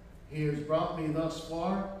 he has brought me thus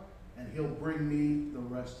far, and he'll bring me the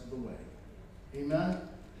rest of the way. Amen?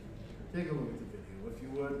 Take a look at the video, if you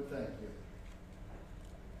would. Thank you.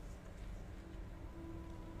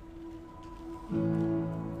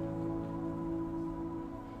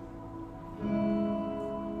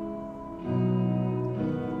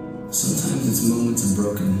 Sometimes it's moments of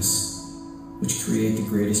brokenness which create the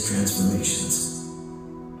greatest transformations.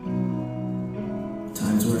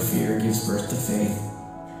 Times where fear gives birth to faith,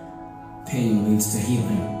 pain leads to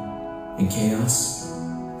healing, and chaos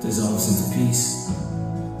dissolves into peace.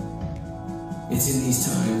 It's in these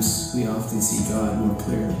times we often see God more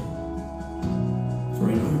clearly. For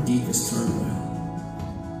in our deepest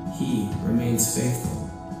turmoil, He remains faithful.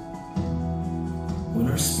 When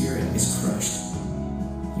our spirit is crushed,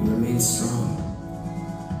 He remains strong.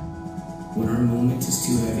 When our moment is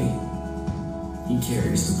too heavy, He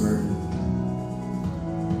carries the burden.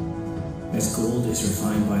 As gold is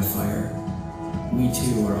refined by fire, we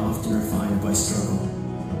too are often refined by struggle.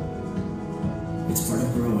 It's part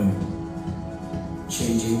of growing,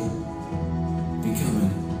 changing,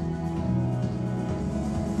 becoming.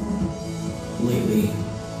 Lately,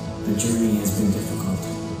 the journey has been difficult.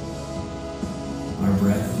 Our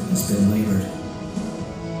breath has been labored.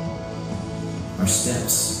 Our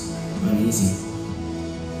steps uneasy.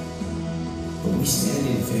 But we stand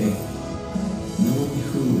in faith, knowing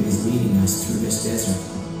who is leading us through this desert.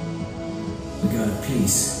 The God of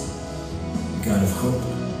peace, the God of hope,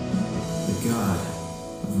 the God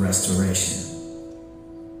of restoration.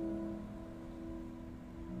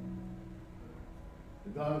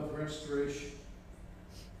 The God of restoration.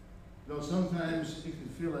 You know, sometimes it can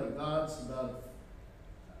feel like God's about,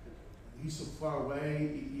 He's so far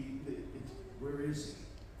away, where is He?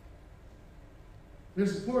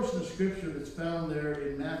 There's a portion of Scripture that's found there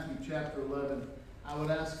in Matthew chapter 11. I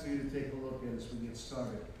would ask for you to take a look at as we get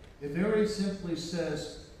started. It very simply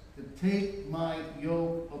says to take my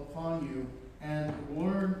yoke upon you and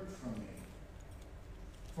learn from me.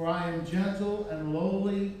 For I am gentle and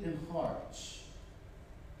lowly in heart,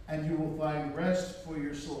 and you will find rest for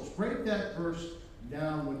your souls. Break that verse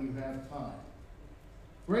down when you have time.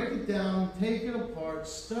 Break it down, take it apart,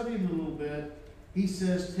 study it a little bit. He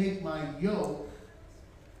says, take my yoke,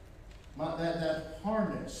 that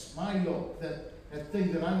harness, my yoke, that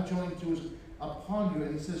thing that I'm joined to is upon you.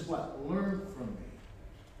 And he says what? Learn from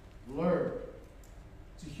me. Learn.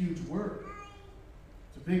 It's a huge word.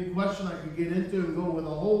 It's a big question I could get into and go with a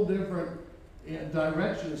whole different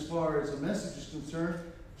direction as far as the message is concerned.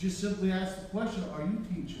 Just simply ask the question, are you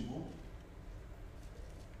teachable?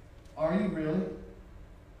 Are you really?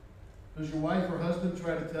 Does your wife or husband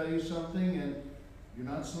try to tell you something and you're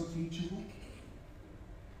not so teachable?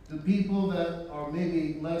 Do people that are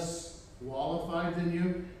maybe less qualified than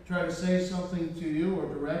you try to say something to you or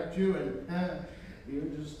direct you and you're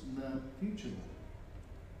just not teachable?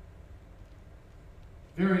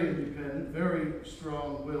 Very independent, very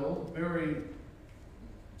strong-willed, very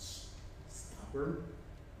stubborn.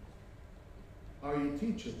 Are you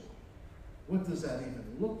teachable? What does that even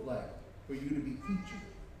look like for you to be teachable?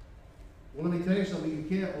 Well, let me tell you something. You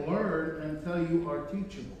can't learn until you are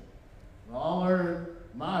teachable. Well, I'll learn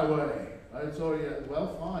my way. I told you,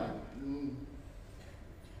 well, fine.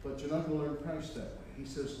 But you're not going to learn Christ that way. He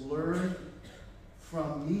says, learn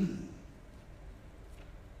from me.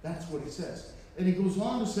 That's what he says. And he goes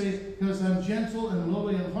on to say, because I'm gentle and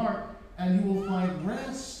lowly in heart, and you will find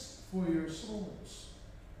rest for your souls.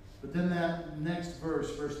 But then that next verse,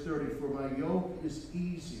 verse 30, for my yoke is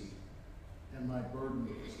easy and my burden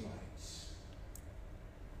is light.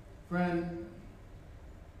 Friend,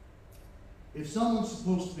 if someone's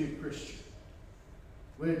supposed to be a Christian,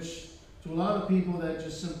 which to a lot of people that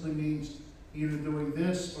just simply means either doing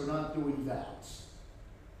this or not doing that.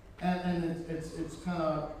 And it's kind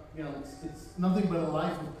of, you know, it's nothing but a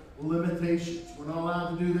life of limitations. We're not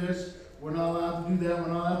allowed to do this, we're not allowed to do that,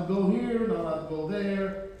 we're not allowed to go here, we're not allowed to go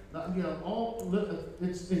there. Not, you know,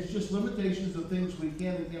 it's just limitations of things we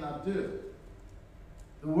can and cannot do.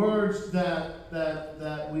 The words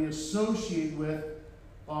that we associate with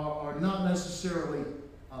are not necessarily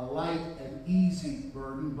a light and easy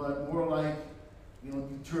burden, but more like, you know,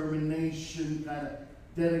 determination, kind of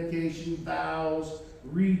dedication, vows,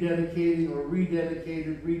 rededicating or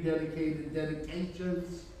rededicated,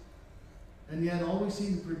 dedications. And yet all we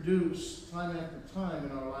seem to produce time after time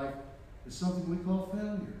in our life is something we call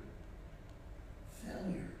failure.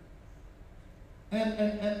 Failure.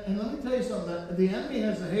 And let me tell you something. The enemy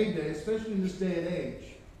has a heyday, especially in this day and age.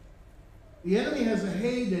 The enemy has a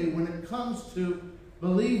heyday when it comes to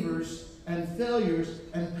believers and failures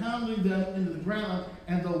and pounding them into the ground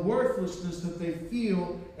and the worthlessness that they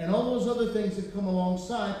feel and all those other things that come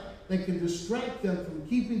alongside that can distract them from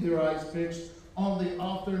keeping their eyes fixed on the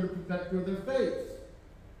author and the perfecter of their faith.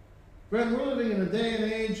 Friend, we're living in a day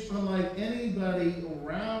and age unlike anybody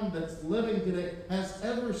around that's living today has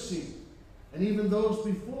ever seen. And even those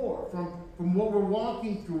before, from what we're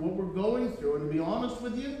walking through, what we're going through. And to be honest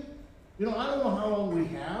with you, I don't know how long we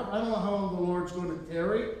have. I don't know how long the Lord's going to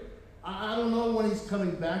tarry. I don't know when he's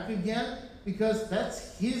coming back again, because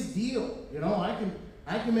that's his deal.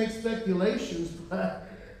 I can make speculations, but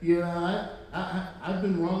I've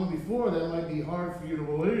been wrong before. That might be hard for you to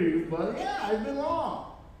believe, but yeah, I've been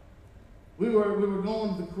wrong. We were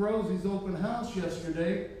going to the Carozzi's open house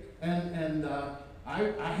yesterday, and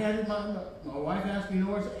I had my wife asked me,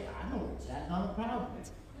 I said, hey, I know where it's at, not a problem.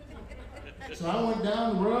 So I went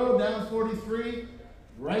down the road, down 43,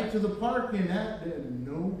 right to the parking lot, and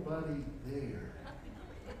nobody there.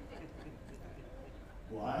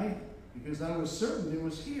 Why? Because I was certain it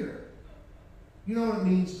was here. You know what it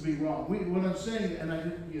means to be wrong. What I'm saying, and I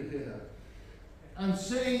didn't get hit up. I'm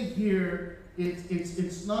saying here,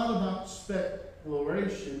 it's not about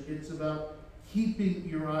speculation. It's about keeping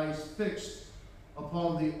your eyes fixed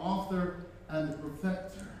upon the author and the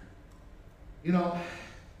perfecter.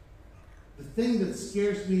 The thing that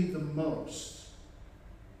scares me the most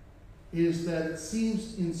is that it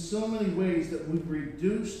seems in so many ways that we've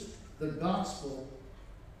reduced the gospel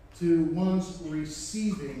to one's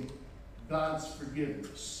receiving God's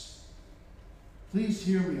forgiveness. Please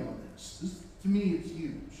hear me on this. To me, it's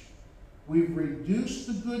huge. We've reduced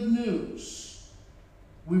the good news.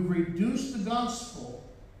 We've reduced the gospel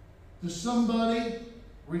to somebody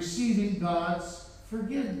receiving God's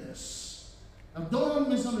forgiveness. Now, don't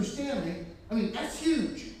misunderstand me. That's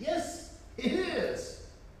huge. Yes, it is.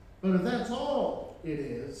 But if that's all it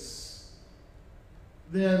is,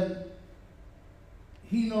 then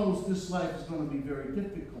he knows this life is going to be very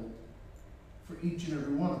difficult for each and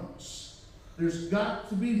every one of us. There's got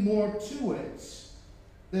to be more to it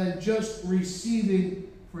than just receiving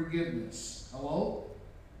forgiveness. Hello?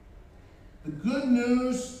 The good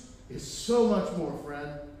news is so much more,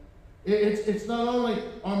 friend. It's not only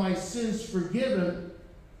are my sins forgiven,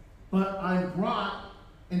 but I'm brought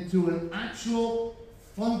into an actual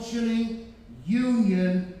functioning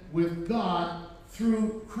union with God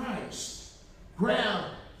through Christ. Grab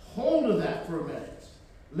hold of that for a minute.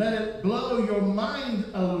 Let it blow your mind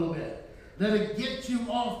a little bit. Let it get you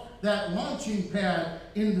off that launching pad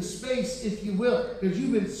into space, if you will, because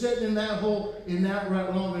you've been sitting in that hole, in that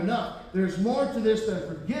rut long enough. There's more to this than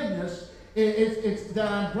forgiveness. It's that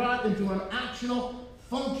I'm brought into an actual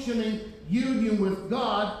functioning union with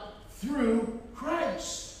God through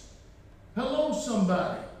Christ. Hello,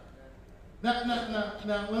 somebody.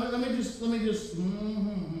 Now, let me just.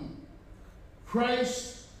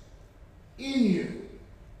 Christ in you.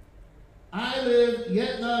 I live,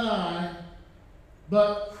 yet not I,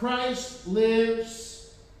 but Christ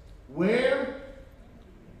lives where?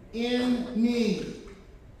 In me.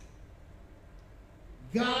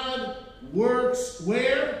 God works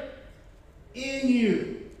where? In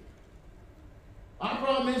you. Our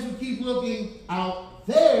problem is we keep looking out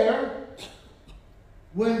there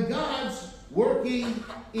when God's working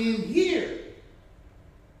in here.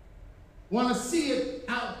 Want to see it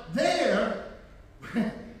out there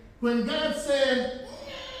when God said,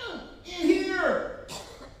 in here.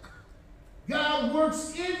 God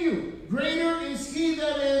works in you. Greater is he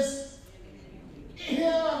that is in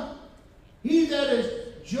him. He that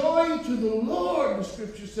is joined to the Lord, the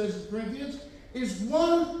scripture says in Corinthians, is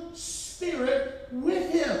one spirit with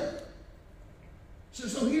him.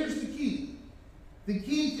 So here's the key. The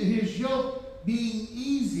key to his yoke being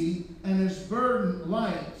easy and his burden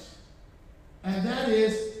light. And that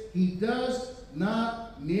is, he does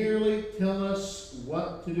not merely tell us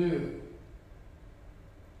what to do,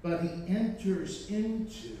 but he enters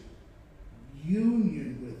into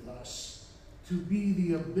union with us to be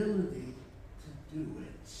the ability to do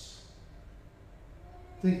it.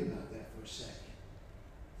 Think about that for a second.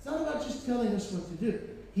 It's not about just telling us what to do.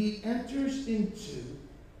 He enters into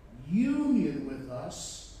union with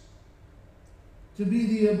us to be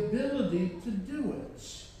the ability to do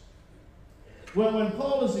it. Well, when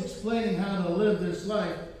Paul is explaining how to live this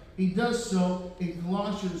life, he does so in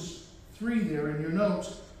Colossians 3 there in your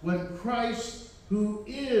notes, when Christ who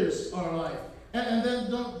is our life. And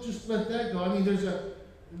then don't just let that go. I mean, there's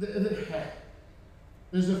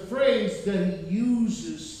a phrase that he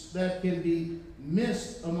uses that can be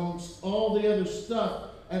missed amongst all the other stuff.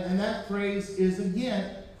 And that phrase is,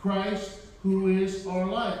 again, Christ who is our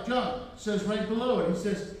life. John says right below it, he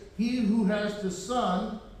says, he who has the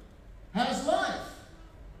Son has life.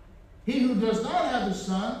 He who does not have the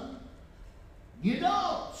Son, you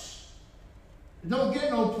don't. It don't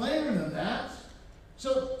get no plainer than that.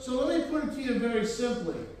 So let me put it to you very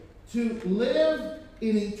simply. To live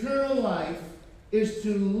in eternal life is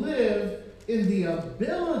to live in the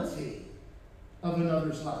ability of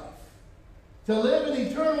another's life. To live in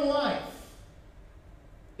eternal life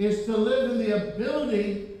is to live in the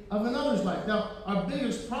ability of another's life. Now, our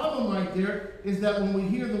biggest problem right there is that when we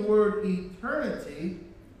hear the word eternity,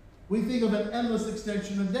 we think of an endless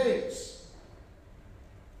extension of days.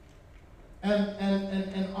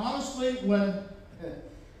 And honestly, when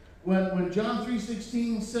John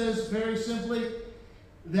 3:16 says very simply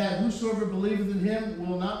that whosoever believeth in him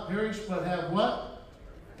will not perish but have what?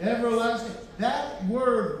 Everlasting. That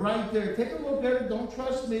word right there, take a look at it, don't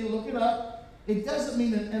trust me, look it up. It doesn't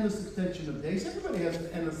mean an endless extension of days. Everybody has an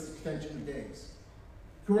endless extension of days.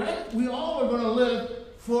 Correct? We all are going to live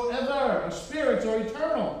forever. Our spirits are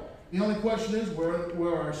eternal. The only question is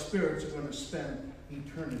where our spirits are going to spend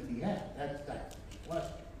eternity at. That's the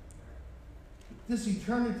question. This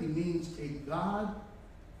eternity means a God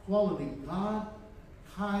quality, God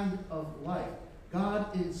kind of life.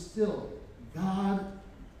 God instilled, God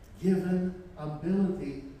given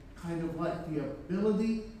ability kind of life. The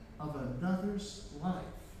ability of another's life.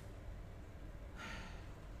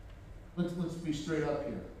 Let's be straight up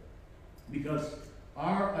here. Because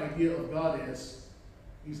our idea of God is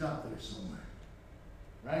he's out there somewhere.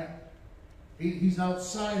 Right? He's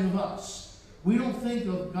outside of us. We don't think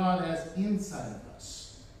of God as inside of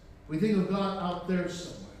us. We think of God out there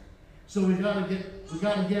somewhere. So we gotta get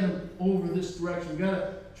him over this direction. We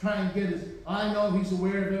gotta try and get his. I know he's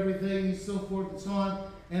aware of everything, he's so forth and so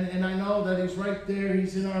on. And I know that he's right there,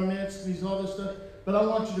 he's in our midst, he's all this stuff. But I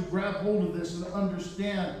want you to grab hold of this and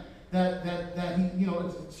understand that he,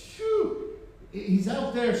 he's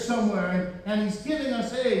out there somewhere and he's giving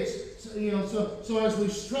us aids. So as we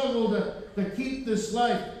struggle to keep this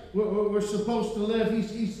life we're supposed to live,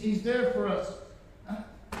 he's there for us.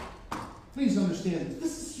 Please understand this.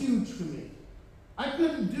 This is huge for me. I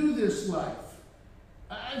couldn't do this life.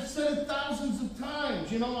 I've said it thousands of times.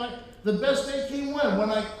 The best day came when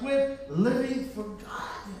I quit living for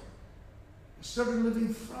God. I started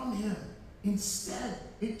living from him. Instead,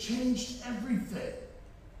 it changed everything.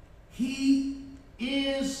 He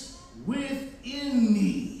is within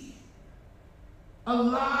me,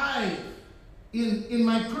 alive in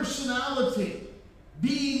my personality,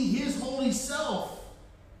 being his holy self.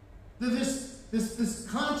 This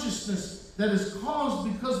consciousness that is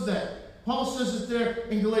caused because of that. Paul says it there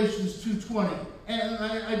in Galatians 2:20. And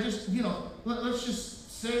I just, let's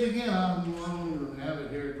just say it again. I don't have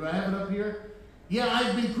it here. Do I have it up here? Yeah,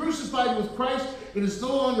 I've been crucified with Christ. It is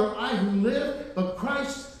no longer I who live, but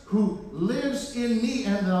Christ who lives in me.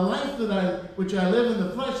 And the life which I live in the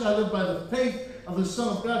flesh, I live by the faith of the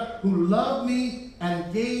Son of God, who loved me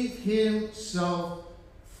and gave himself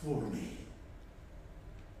for me.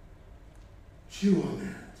 Chew on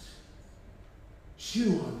that.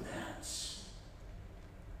 Chew on that.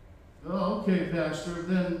 Oh, okay, Pastor,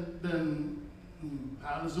 then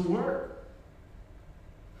how does it work?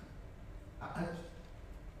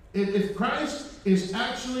 If Christ is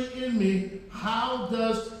actually in me, how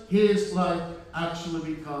does his life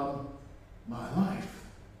actually become my life?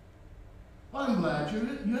 Well, I'm glad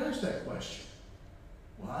you asked that question.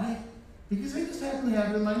 Why? Because I just happen to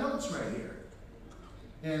have it in my notes right here.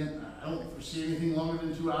 And I don't foresee anything longer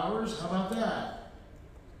than 2 hours. How about that?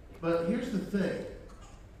 But here's the thing.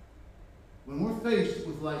 When we're faced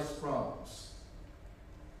with life's problems,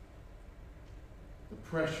 the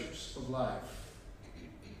pressures of life,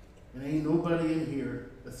 and ain't nobody in here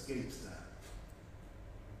escapes that.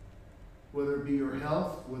 Whether it be your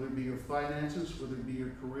health, whether it be your finances, whether it be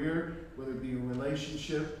your career, whether it be your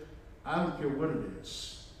relationship, I don't care what it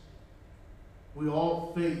is. We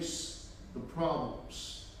all face the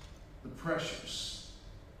problems, the pressures.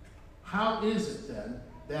 How is it then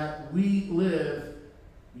that we live,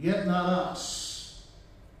 yet not us,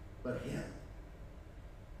 but him?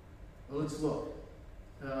 Well, let's look.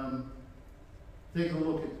 Take a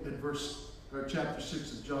look at chapter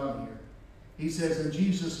 6 of John here. He says, and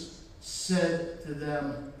Jesus said to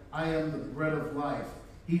them, I am the bread of life.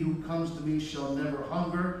 He who comes to me shall never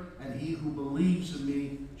hunger, and he who believes in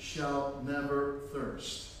me shall never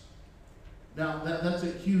thirst. Now, that's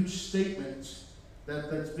a huge statement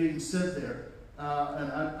that's being said there.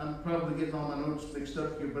 And I'm probably getting all my notes mixed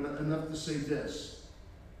up here, but enough to say this.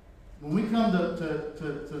 When we come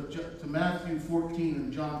to Matthew 14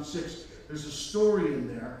 and John 6, there's a story in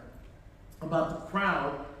there about the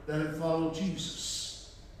crowd that had followed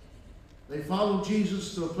Jesus. They followed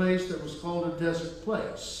Jesus to a place that was called a desert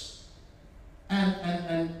place.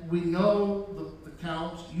 And we know the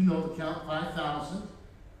count, you know the count, 5,000.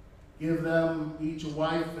 Give them each a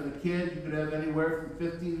wife and a kid, you could have anywhere from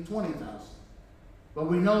 15 to 20,000. But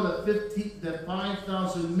we know that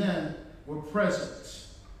 5,000 men were present.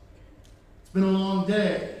 It's been a long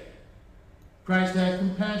day. Christ had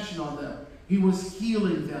compassion on them. He was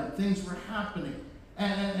healing them. Things were happening.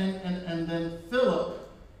 And then Philip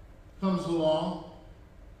comes along,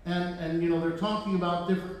 and you know, they're talking about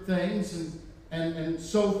different things and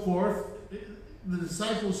so forth. The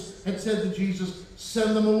disciples had said to Jesus,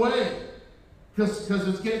 send them away, because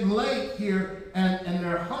it's getting late here, and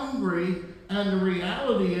they're hungry, and the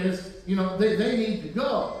reality is, you know, they need to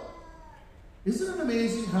go. Isn't it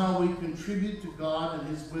amazing how we contribute to God and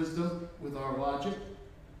His wisdom with our logic?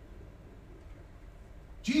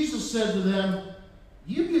 Jesus said to them,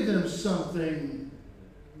 you give them something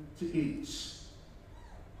to eat.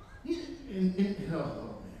 Oh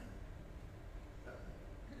man.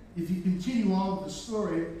 If you continue on with the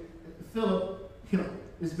story, Philip, you know,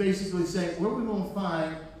 is basically saying, where are we going to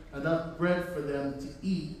find enough bread for them to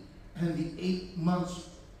eat and the 8 months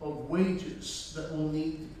of wages that we'll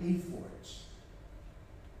need to pay for it?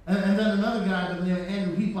 And then another guy by the name of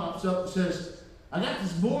Andrew, he pops up and says, I got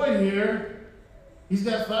this boy here. He's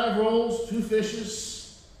got 5 rolls, 2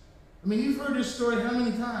 fishes. I mean, you've heard this story how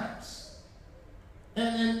many times?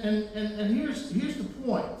 And here's the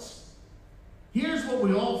point. Here's what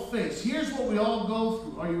we all face. Here's what we all go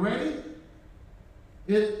through. Are you ready?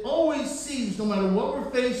 It always seems, no matter what we're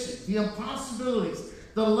facing, the impossibilities,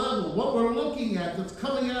 the level, what we're looking at that's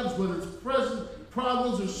coming at us, whether it's present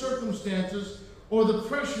problems or circumstances or the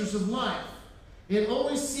pressures of life, it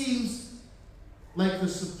always seems like the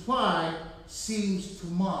supply seems to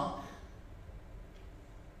mock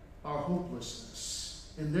our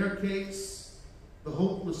hopelessness. In their case, the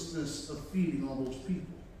hopelessness of feeding all those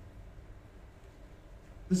people.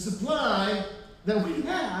 The supply that we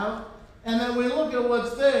have, and then we look at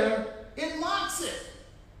what's there, it mocks it.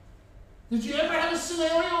 Did you ever have a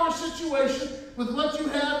scenario or a situation with what you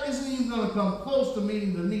have isn't even going to come close to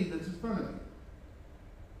meeting the need that's in front of you?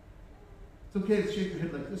 It's okay to shake your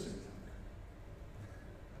head like this every time.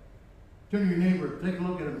 Turn to your neighbor, take a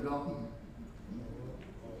look at him and go,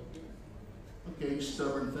 okay, you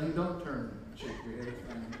stubborn thing, don't turn and shake your head.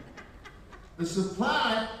 The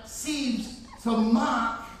supply seems to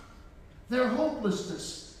mock their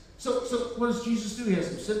hopelessness. So what does Jesus do? He has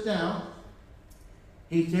them sit down.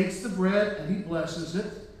 He takes the bread and he blesses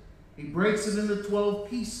it. He breaks it into 12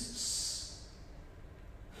 pieces.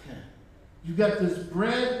 You've got this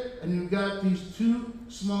bread and you've got these 2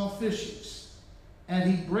 small fishes. And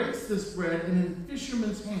he breaks this bread, and in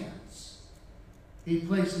fisherman's hands, he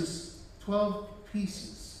places 12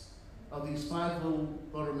 pieces of these 5 little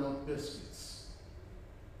buttermilk biscuits.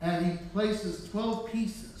 And he places 12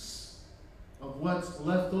 pieces of what's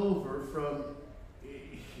left over from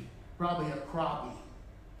probably a crappie.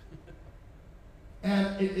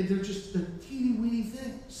 And they're just the teeny-weeny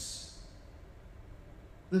things.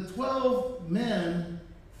 The 12 men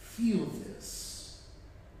feel this.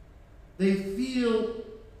 They feel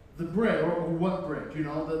the bread, or what bread? You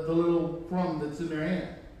know, the little crumb that's in their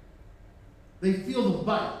hand. They feel the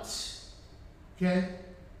bite. Okay?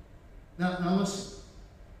 Now listen.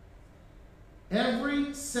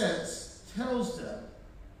 Every sense tells them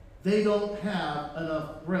they don't have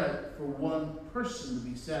enough bread for one person to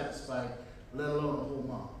be satisfied, let alone a whole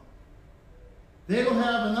mom. They don't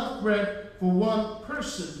have enough bread for one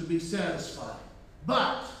person to be satisfied.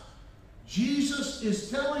 But Jesus is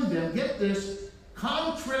telling them, get this,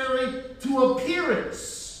 contrary to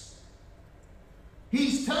appearance,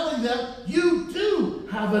 He's telling them, you do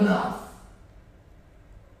have enough.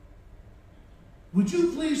 Would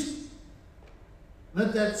you please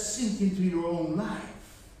let that sink into your own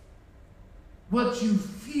life? What you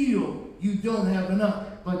feel you don't have enough,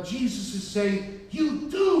 but Jesus is saying, you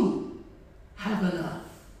do have enough.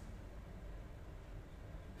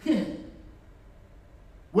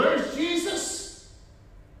 Where's Jesus?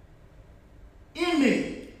 In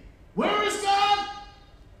me. Where is God?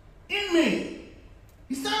 In me.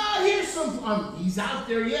 He's not out here he's out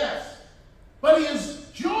there, yes. But he has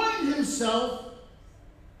joined himself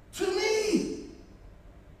to me.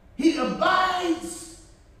 He abides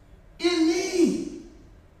in me.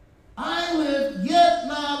 I live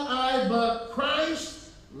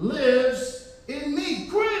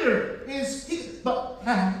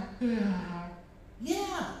Yeah.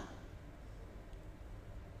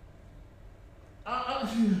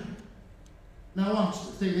 Now watch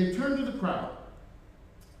this. They turn to the crowd.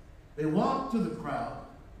 They walk to the crowd.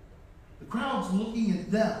 The crowd's looking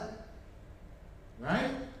at them.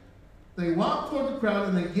 Right? They walk toward the crowd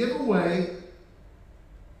and they give away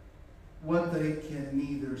what they can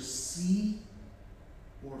neither see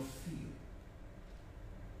or feel.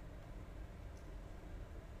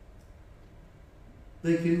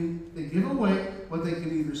 They give away what they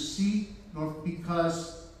can neither see nor,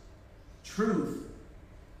 because truth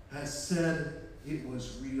has said it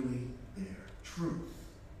was really there. Truth.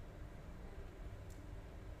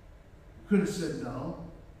 Could have said, no,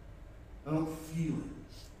 I don't feel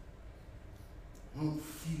it. I don't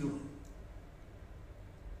feel it.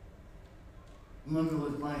 I'm not going to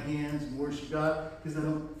lift my hands and worship God because I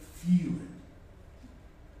don't feel it.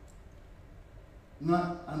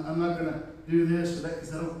 I'm not going to do this or that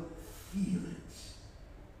because I don't feel it.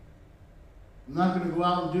 I'm not going to go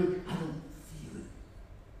out and do it. I don't feel it.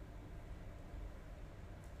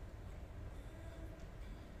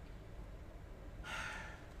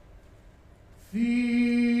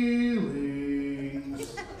 Feelings.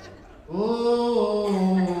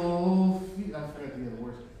 Oh, I forgot the other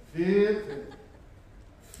words. Feel.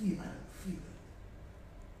 I don't feel it.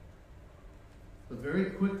 But very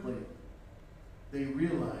quickly, they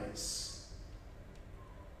realize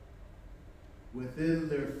within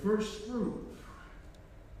their first group,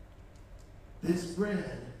 this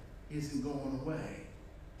bread isn't going away.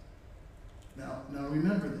 Now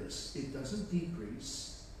remember this. It doesn't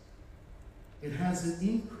decrease. It hasn't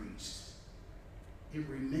increased. It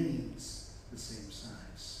remains the same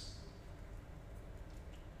size.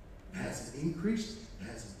 It hasn't increased. It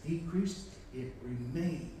hasn't decreased. It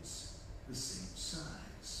remains the same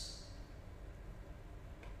size.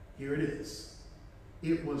 Here it is.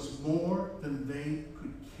 It was more than they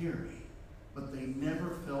could carry, but they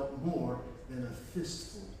never felt more than a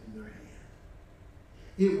fistful in their hand.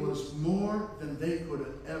 It was more than they could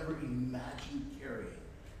have ever imagined carrying.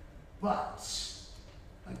 But,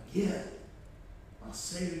 again, I'll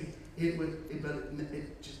say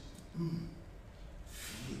it just,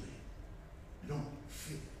 feel it. I don't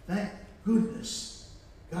feel it. Thank goodness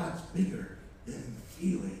God's bigger than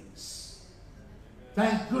feelings.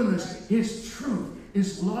 Thank goodness His truth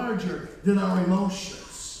is larger than our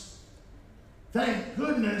emotions. Thank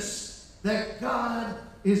goodness that God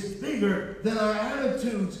is bigger than our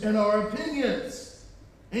attitudes and our opinions.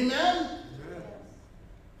 Amen?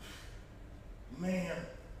 Man.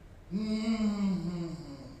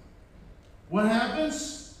 What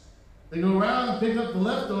happens? They go around and pick up the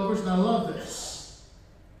leftovers, and I love this.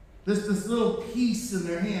 This little piece in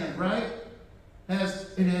their hand, right? It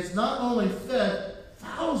has not only fed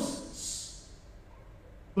thousands,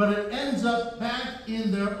 but it ends up back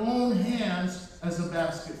in their own hands as a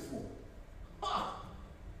basket full. I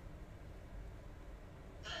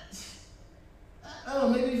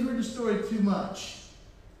don't know, maybe you've heard the story too much.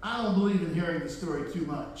 I don't believe in hearing the story too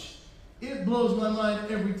much. It blows my mind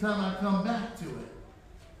every time I come back to it.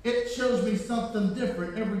 It shows me something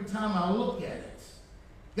different every time I look at it.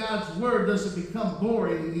 God's word doesn't become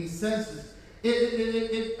boring in these senses.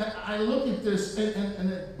 I look at this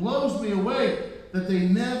and it blows me away that they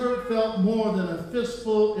never felt more than a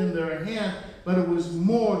fistful in their hand, but it was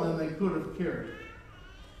more than they could have carried.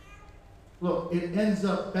 Look, it ends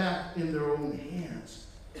up back in their own hands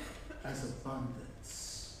as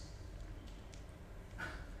abundance.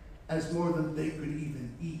 As more than they could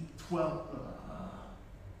even eat.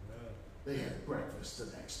 They had breakfast the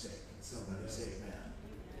next day. Can somebody say amen?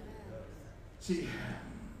 See,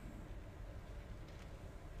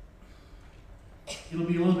 it'll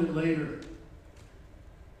be a little bit later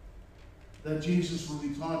that Jesus will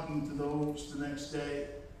be talking to those the next day.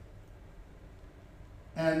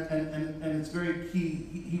 And it's very key.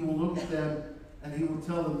 He will look at them and he will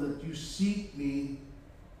tell them that you seek me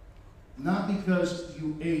not because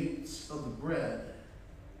you ate of the bread.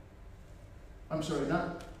 I'm sorry,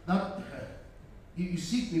 you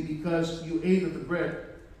seek me because you ate of the bread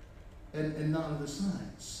and not of the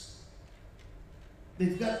signs.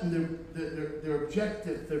 They've gotten their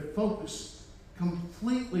objective, their focus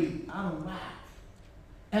completely out of whack.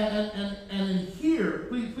 And in here,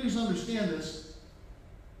 please understand this.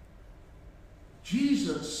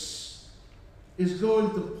 Jesus is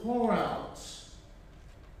going to pour out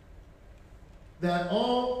that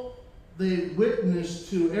all they witnessed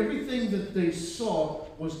to, everything that they saw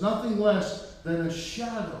was nothing less than a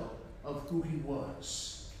shadow of who he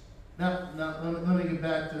was. Now let me get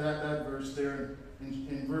back to that verse there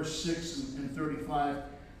in verse 6 and 35.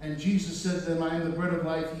 And Jesus said to them, I am the bread of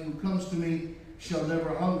life. He who comes to me shall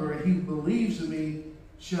never hunger, and he who believes in me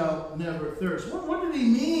shall never thirst. What did he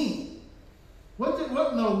mean? What in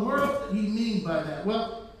the world did he mean by that?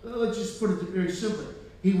 Well, let's just put it very simply.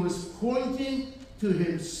 He was pointing to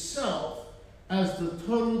himself as the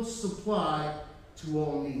total supply to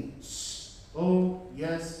all needs. Oh,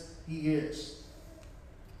 yes, he is.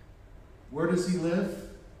 Where does he live?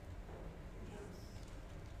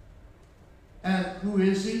 And who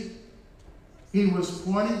is he? He was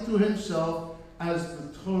pointing to himself as the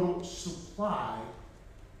total supply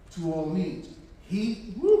to all needs.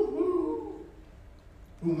 He, who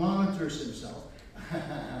monitors himself.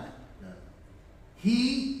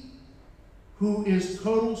 He who is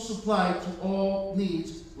total supply to all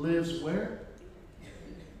needs lives where?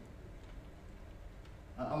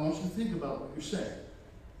 I want you to think about what you're saying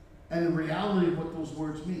and the reality of what those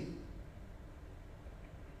words mean.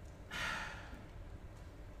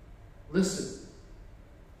 Listen,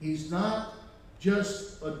 he's not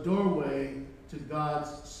just a doorway to God's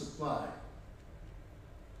supply.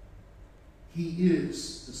 He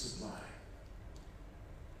is the supply.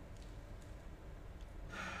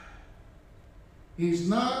 He's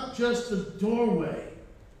not just a doorway.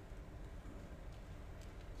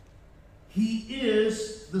 He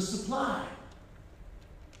is the supply.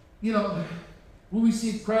 You know, when we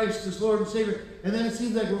see Christ as Lord and Savior, and then it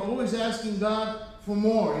seems like we're always asking God for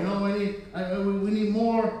more. You know, we need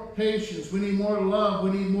more patience. We need more love.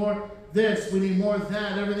 We need more this. We need more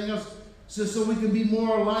that. Everything else. So we can be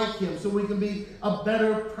more like Him. So we can be a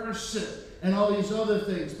better person. And all these other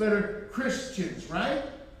things. Better Christians, right?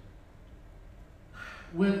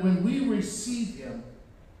 When we receive Him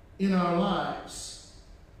in our lives,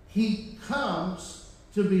 He comes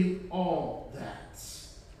to be all that.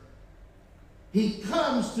 He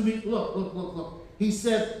comes to be, look. He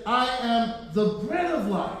said, I am the bread of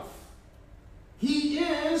life. He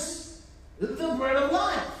is the bread of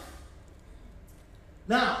life.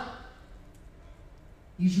 Now,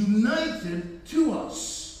 He's united to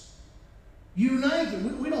us.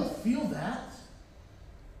 United. We don't feel that.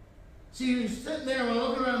 See, you're sitting there and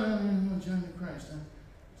looking around and John Christ.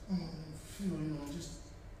 I don't feel, I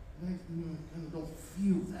don't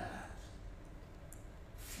feel that.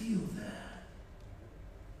 Feel that.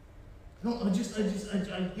 No, I guess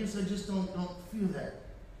I just don't feel that.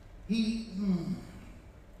 He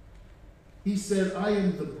said, I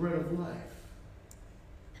am the bread of life.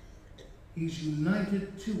 He's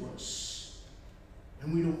united to us,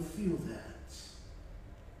 and we don't feel that.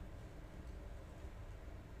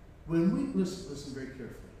 When we, listen very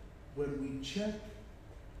carefully, when we check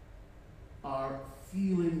our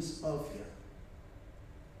feelings of Him,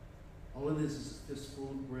 all it is a fistful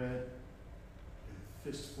of bread and a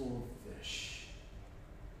fistful of fish.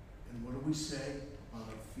 And what do we say about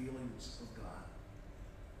our feelings of God?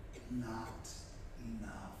 Not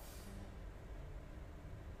enough.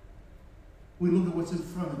 We look at what's in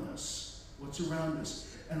front of us, what's around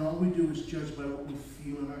us, and all we do is judge by what we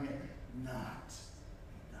feel in our head. Not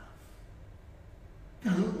enough.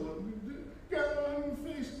 God, I don't know what we do. God, I don't have a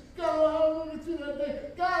face. God, I don't know what to do that day.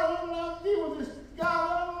 God, I don't know how to deal with this. God,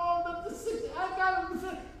 I don't know about the sick. I got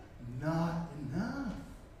to. Not enough.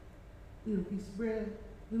 Little piece of bread,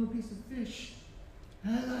 little piece of fish.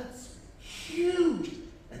 And that's huge.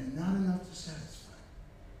 And not enough to satisfy.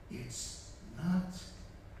 It's not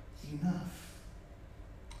enough.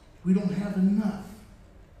 We don't have enough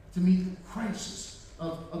to meet the crisis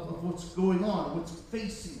of what's going on, what's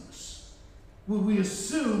facing us. We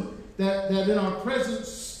assume that in our present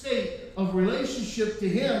state of relationship to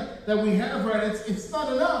Him that we have right, it's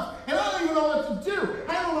not enough. And I don't even know what to do.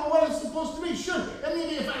 I don't know what it's supposed to be. Sure, and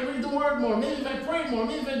maybe if I read the Word more, maybe if I pray more,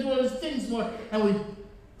 maybe if I do other things more, and we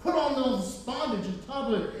put on those bondage on top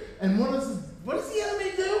of it. And what does the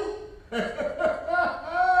enemy do?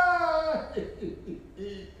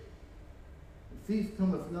 The thief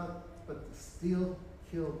cometh not but to steal,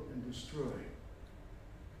 kill, and destroy.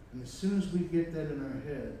 And as soon as we get that in our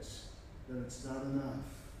heads, that it's not enough,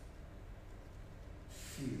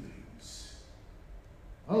 feelings.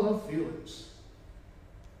 I love feelings.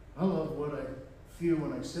 I love what I feel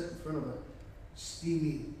when I sit in front of a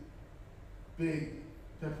steamy, big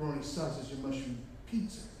pepperoni sausage and mushroom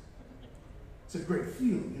pizza. It's a great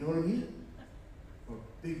feeling, you know what I mean? Or a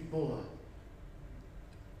big bowl of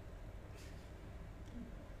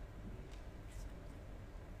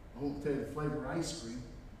I won't tell you the flavor of ice cream.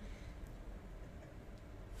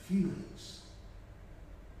 Feelings.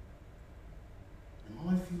 And all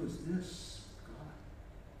I feel is this, God.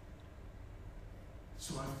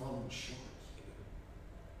 So I've fallen short.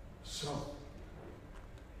 So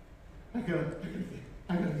I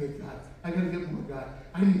I gotta get God. I gotta get more God.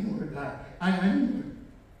 I need more God. I need more.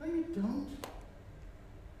 No, you don't.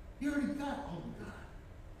 You already got all of God.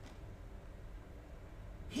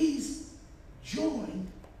 He's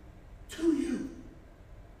joined to you.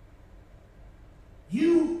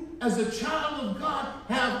 You, as a child of God,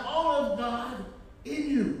 have all of God in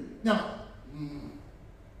you. Now, I'm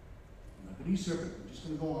not going to usurp it. I'm just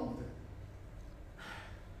going to go on with it.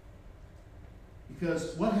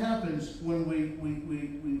 Because what happens when we've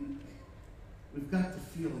got to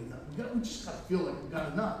feel enough. We just got to feel like we've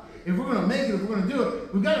got enough. If we're going to make it, if we're going to do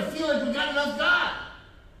it, we've got to feel like we've got enough God.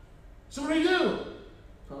 So what do?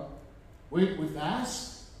 We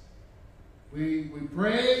fast. We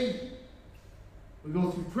pray. We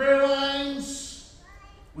go through prayer lines.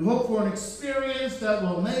 We hope for an experience that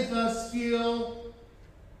will make us feel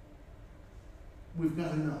we've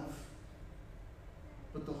got enough.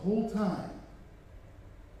 But the whole time,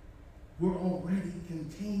 we're already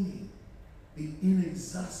containing the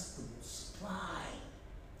inexhaustible supply.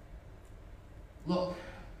 Look,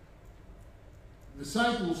 the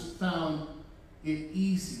disciples found it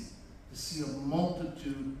easy to see a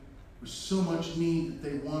multitude with so much need that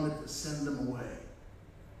they wanted to send them away.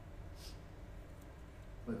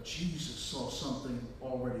 But Jesus saw something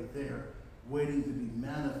already there, waiting to be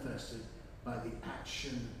manifested by the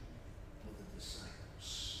action of the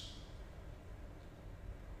disciples.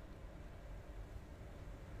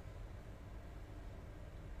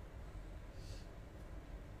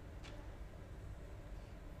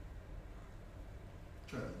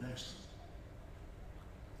 Try the next one.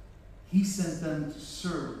 He sent them to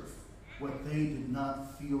serve what they did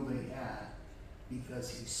not feel they had, because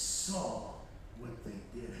he saw what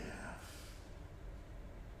they did have.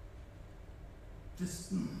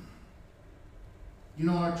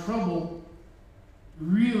 Our trouble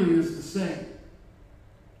really is the same.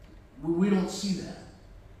 We don't see that.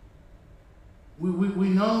 We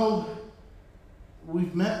know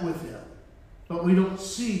we've met with him, but we don't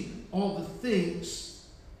see all the things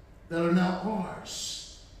that are now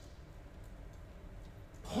ours.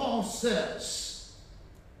 Paul says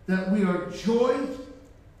that we are joint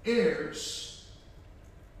heirs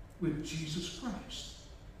with Jesus Christ.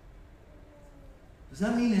 Does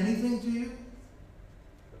that mean anything to you?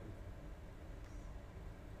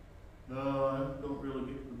 No, I don't really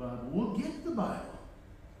get the Bible. We'll get the Bible.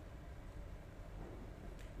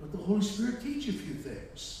 Let the Holy Spirit teach you a few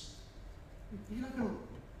things. You're not going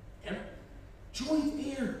to...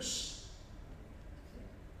 Joint heirs.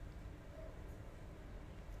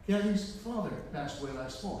 Kathy's father passed away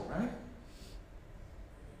last fall, right?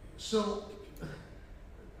 So,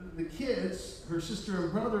 the kids, her sister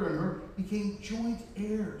and brother and her, became joint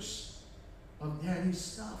heirs of Daddy's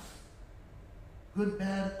stuff. Good,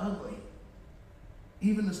 bad, ugly.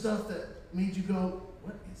 Even the stuff that made you go,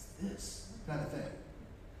 what is this? Kind of thing.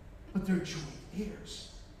 But they're joint heirs.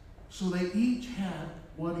 So they each had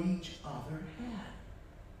what each other had.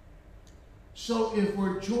 So if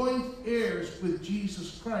we're joint heirs with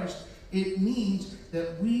Jesus Christ, it means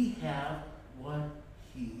that we have what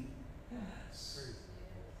he has.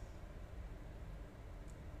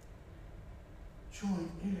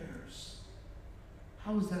 Joint heirs.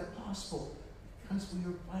 How is that possible? Because we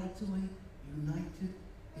are vitally united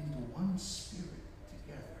into one spirit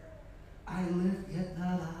together. I live, yet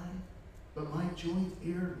not I, but my joint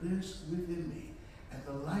heir lives within me. And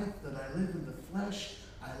the life that I live in the flesh,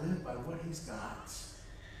 I live by what he's got.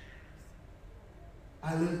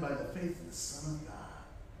 I live by the faith of the Son of God,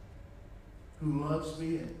 who loves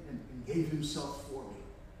me and gave himself for me.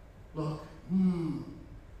 Look,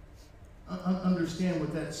 understand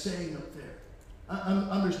what that's saying up there.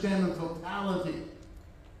 Understand the totality.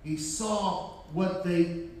 He saw what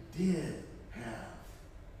they did have.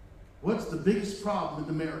 What's the biggest problem in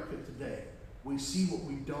America today? We see what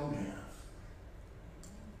we don't have.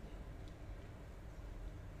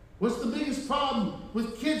 What's the biggest problem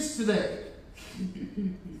with kids today?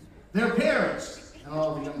 Their parents. And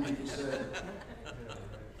all the young people said,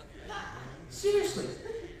 seriously.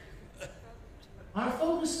 Our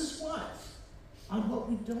focus is what? On what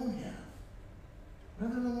we don't have,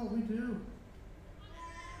 rather than what we do.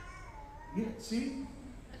 Yeah, see?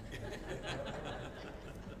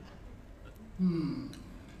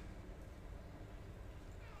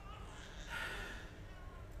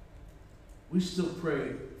 We still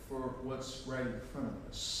pray for what's right in front of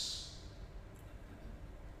us.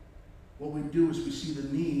 What we do is we see the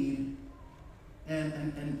need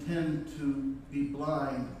and tend to be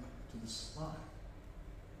blind to the supply.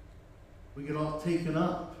 We get all taken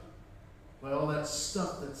up by all that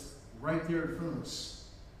stuff that's right there in front of us.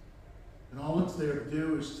 And all it's there to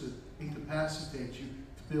do is incapacitate you,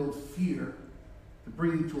 to build fear, to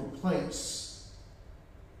bring you to a place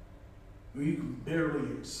where you can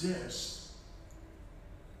barely exist.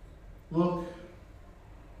 Look,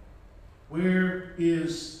 where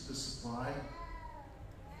is the supply?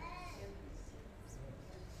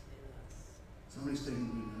 Somebody's taking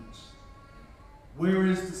good notes. Where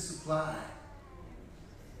is the supply?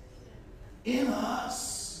 In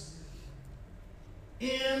us.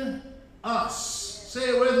 In us. Say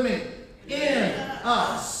it with me. In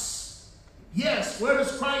us. Yes, where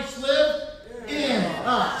does Christ live? In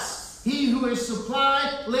us. He who is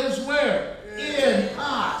supply lives where? In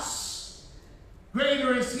us.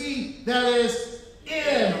 Greater is he that is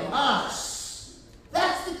in us.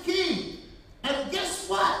 That's the key. And guess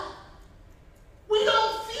what? We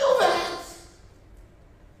don't feel that.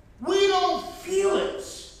 We don't feel it.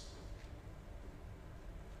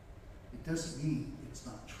 It doesn't mean it's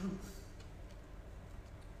not truth.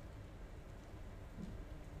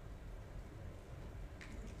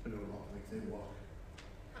 I don't walk like they walk.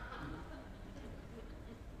 How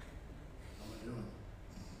am I doing?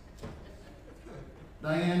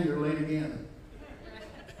 Diane, you're late again.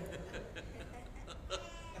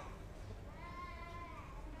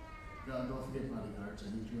 John, don't forget bodyguards. I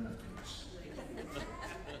need you afterwards.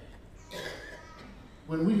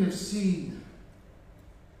 When we have seen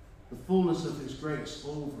the fullness of his grace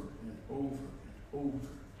over and over and over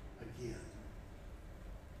again,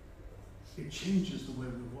 it changes the way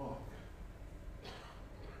we walk.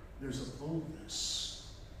 There's a boldness.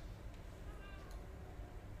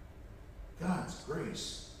 God's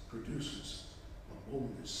grace produces a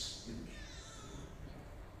boldness in me.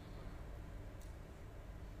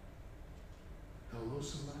 Hello,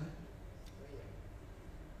 somebody?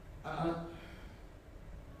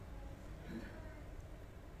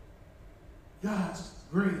 God's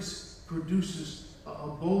grace produces a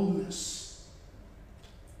boldness.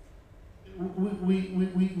 We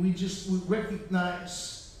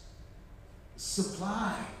recognize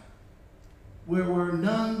supply where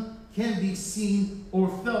none can be seen or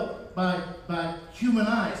felt by human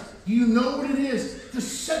eyes. Do you know what it is to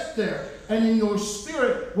sit there and in your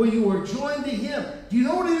spirit where you are joined to him? Do you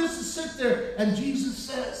know what it is to sit there and Jesus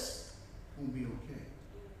says, "It'll be okay.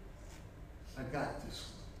 I got this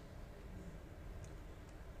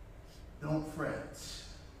one. Don't fret.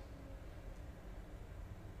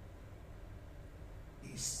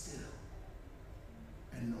 Be still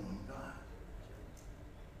and know I'm God."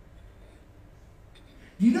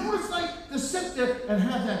 Do you know what it's like to sit there and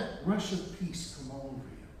have that rush of peace come all over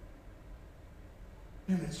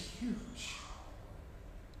you? And it's huge.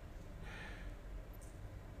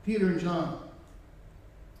 Peter and John,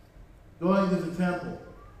 going to the temple,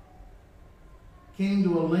 came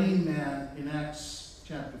to a lame man in Acts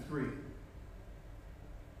chapter 3.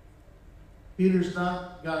 Peter's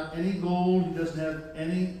not got any gold. He doesn't have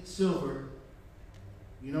any silver.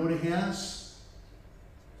 You know what he has?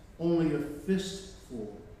 Only a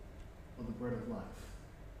fistful of the bread of life.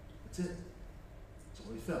 That's it. That's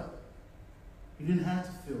all he felt. He didn't have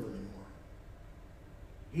to feel anymore.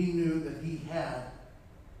 He knew that he had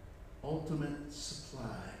ultimate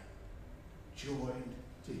supply joined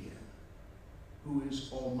to him, who is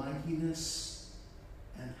almightiness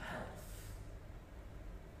and health.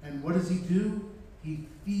 And what does he do? He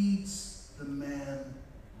feeds the man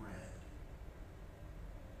bread.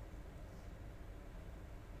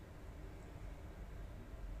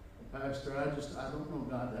 Well, Pastor, I don't know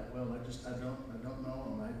God that well. I don't know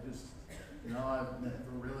him. I've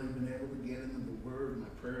never really been able to get into the Word, my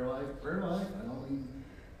prayer life. I don't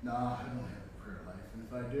have a prayer life. And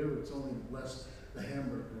if I do, it's only to bless the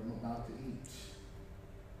hamburger I'm about to eat.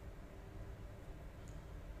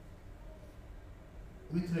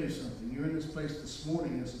 Let me tell you something. You're in this place this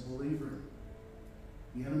morning as a believer.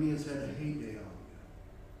 The enemy has had a heyday on you.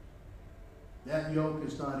 That yoke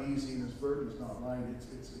is not easy and his burden is not light.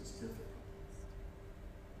 It's difficult.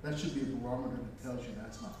 That should be a barometer that tells you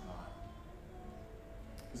that's not God.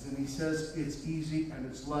 Because when he says it's easy and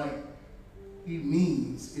it's light, he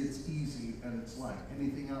means it's easy and it's light.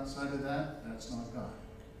 Anything outside of that, that's not God.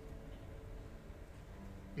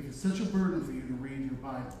 If it's such a burden for you to read your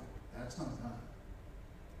Bible, that's not God.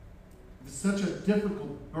 If it's such a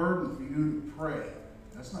difficult burden for you to pray,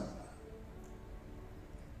 that's not God.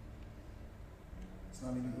 It's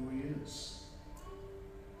not even who he is.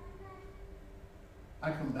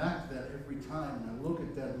 I come back to that every time, and I look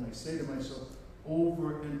at that and I say to myself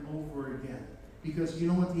over and over again. Because you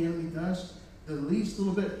know what the enemy does? The least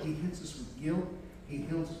little bit, he hits us with guilt. He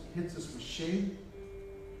hits us with shame.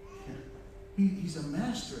 He's a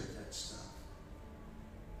master at that stuff.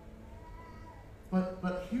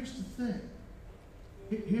 But here's the thing.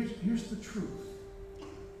 Here's the truth.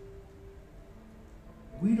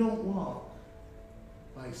 We don't walk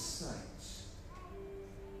by sight.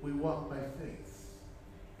 We walk by faith.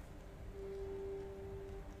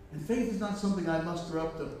 And faith is not something I muster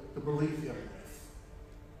up to believe in with.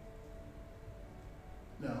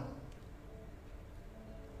 No.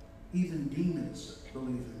 Even demons believe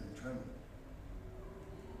in and tremble.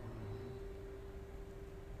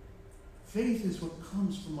 Faith is what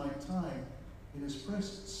comes from my time in His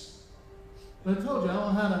presence. But I told you, I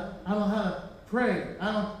don't know how to pray.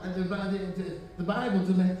 The Bible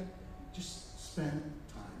doesn't. Just spend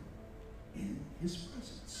time in His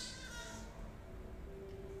presence.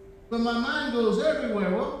 But my mind goes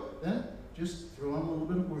everywhere. Well, then just throw on a little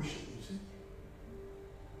bit of worship music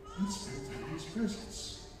and spend time in His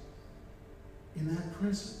presence. In that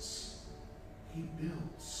presence, He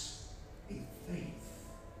builds a faith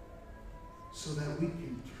so that we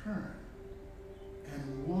can turn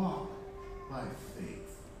and walk by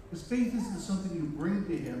faith. Because faith isn't something you bring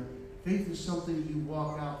to Him. Faith is something you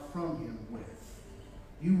walk out from Him with.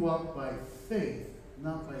 You walk by faith,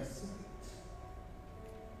 not by sight.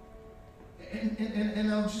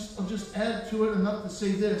 And I'll just add to it enough to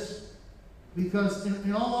say this, because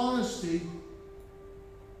in all honesty,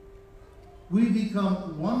 we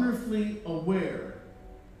become wonderfully aware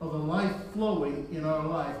of a life flowing in our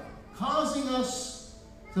life, causing us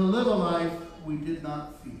to live a life we did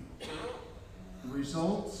not feel. The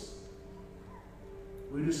results,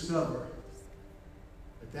 we discover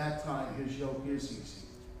at that time His yoke is easy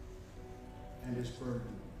and His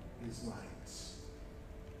burden is light.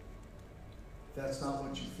 If that's not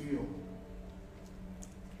what you feel,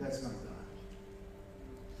 that's not God.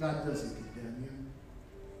 God doesn't condemn you,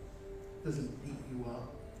 doesn't beat you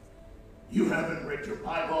up. You haven't read your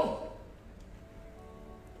Bible.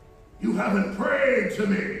 You haven't prayed to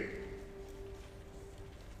me.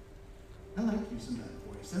 I like using that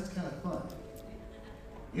voice. That's kind of fun.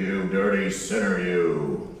 You dirty sinner,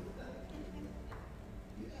 you.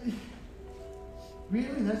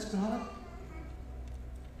 Really? That's God?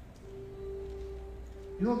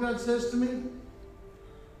 You know what God says to me?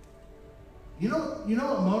 You know what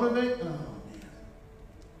motivates? Oh, man.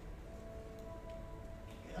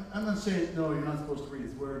 I'm not saying, no, you're not supposed to read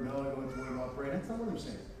His Word. No, I don't have to worry about praying. That's not what I'm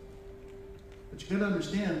saying. But you got to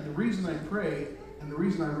understand, the reason I pray and the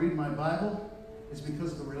reason I read my Bible is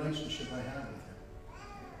because of the relationship I have with Him.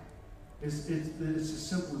 It's as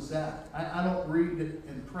simple as that. I don't read it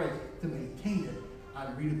and pray to maintain it.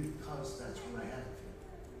 I read it because that's what I have with Him.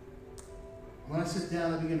 When I sit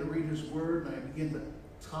down, I begin to read His Word, and I begin to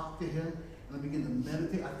talk to Him, and I begin to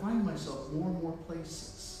meditate. I find myself more and more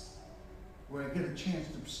places where I get a chance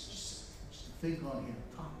to just think on Him,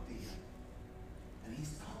 talk to Him. And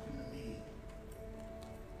He's talking to me.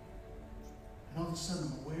 And all of a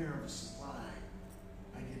sudden, I'm aware of a supply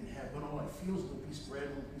I didn't have. But all I feel is a little piece of bread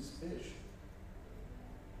and a little piece of fish.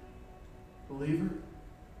 Believer,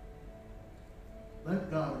 let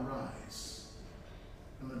God arise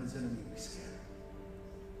and let His enemy be scattered.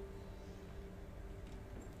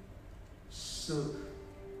 So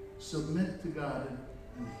submit to God,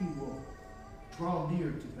 and He will draw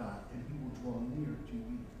near to God, and He will draw near to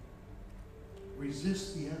you.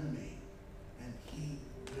 Resist the enemy, and he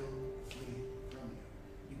will flee from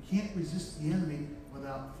you. You can't resist the enemy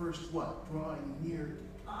without first what? Drawing near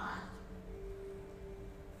to God.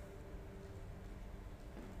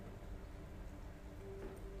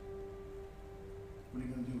 What are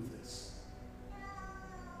you going to do with this?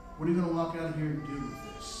 What are you going to walk out of here and do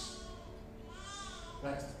with this?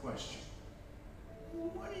 That's the question.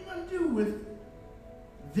 What are you going to do with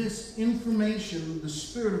this information the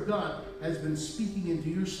Spirit of God has been speaking into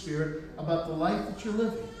your spirit about the life that you're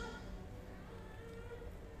living?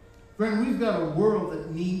 Friend, we've got a world that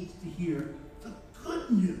needs to hear the good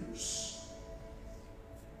news,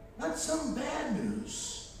 not some bad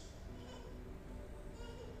news.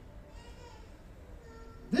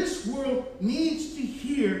 This world needs to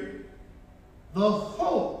hear the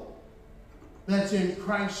hope that's in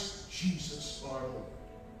Christ Jesus our Lord.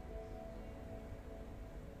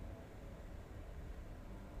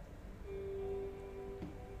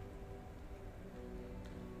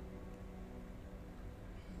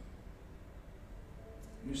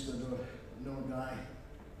 Used to know a guy.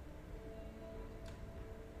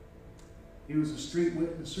 He was a street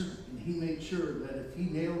witnesser, and he made sure that if he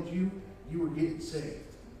nailed you, you were getting saved.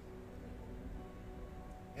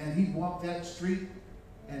 And he'd walk that street,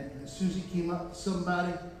 and as soon as he came up to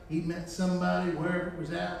somebody, he met somebody, wherever it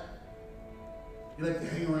was at. He liked to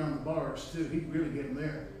hang around the bars, too. He'd really get them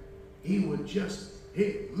there. He would just,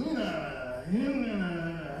 he You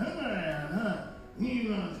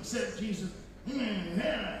don't accept Jesus.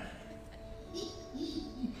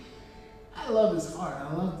 I love his heart.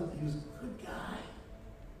 I love that he was a good guy.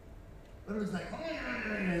 But it was like,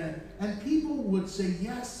 and people would say,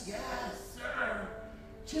 yes, yes, sir,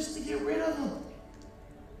 just to get rid of him.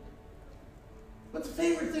 But the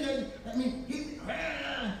favorite thing,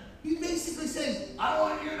 he's basically saying, I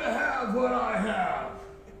want you to have what I have.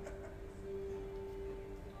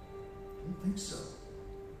 I don't think so.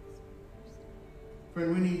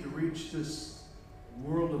 Friend, we need to reach this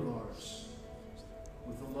world of ours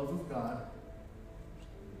with the love of God,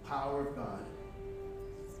 the power of God,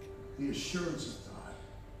 the assurance of God,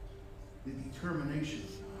 the determination of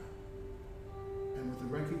God, and with the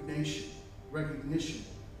recognition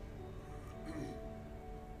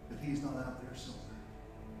that he's not out there somewhere.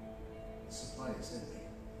 The supply is in me.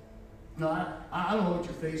 No, I don't know what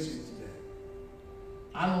you're facing today.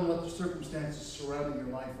 I don't know what the circumstances surrounding your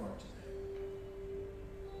life are today.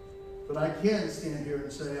 But I can stand here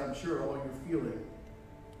and say, I'm sure all you're feeling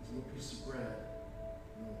is a little piece of bread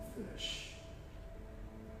and a little fish.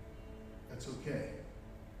 That's okay.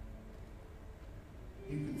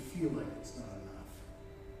 You can feel like it's not enough,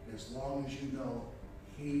 as long as you know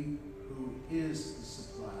he who is the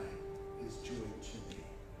supply is joined to me.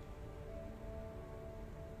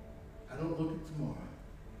 I don't look at tomorrow.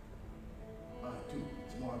 I do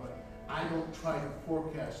tomorrow, but I don't try to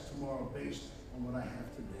forecast tomorrow based on what I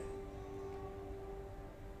have today.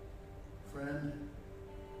 Friend,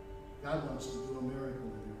 God wants to do a miracle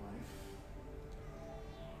in your life.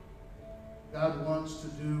 God wants to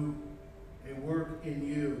do a work in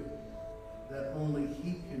you that only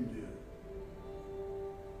he can do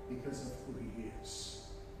because of who he is.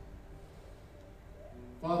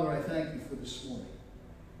 Father, I thank you for this morning,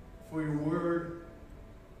 for your word,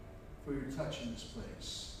 for your touch in this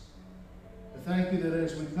place. I thank you that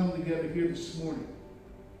as we come together here this morning,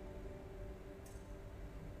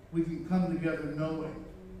 we can come together knowing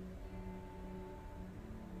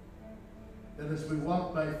that as we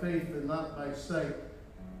walk by faith and not by sight,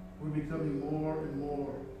 we're becoming more and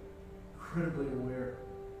more incredibly aware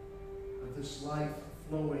of this life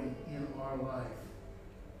flowing in our life,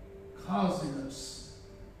 causing us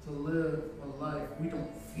to live a life we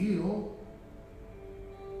don't feel.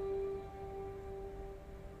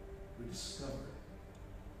 We discover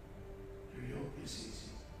your yoke is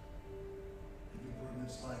easy and your burden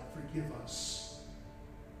is light. Forgive us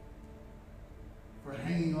for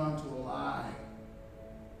hanging on to a lie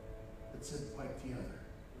that said quite the other.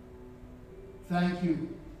 Thank you.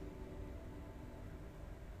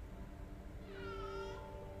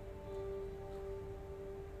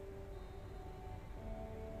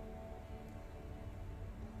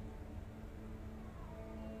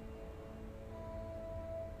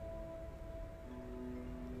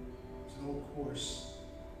 There's an old chorus.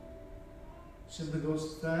 Simply goes,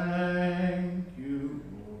 thank you,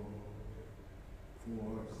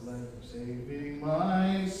 Lord, for saving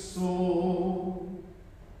my soul.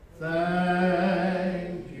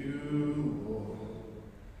 Thank you, Lord,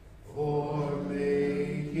 for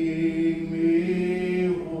making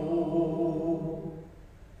me whole.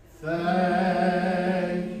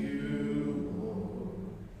 Thank you,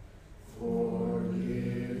 Lord, for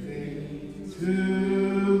giving to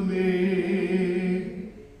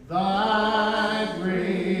me thy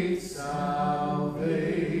great salvation,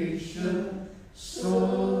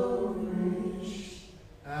 so rich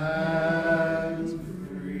and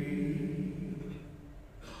free.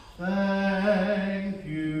 Thank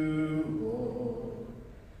you, Lord,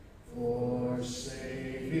 for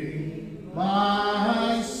saving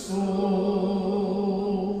my soul.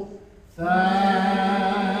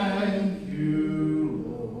 Thank you,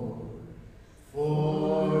 Lord,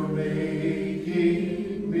 for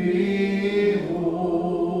making me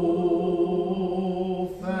whole.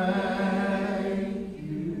 Thank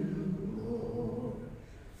you, Lord,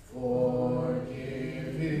 for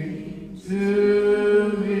giving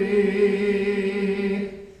to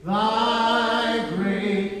me thy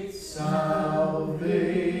great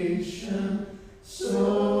salvation,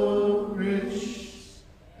 so rich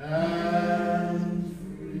and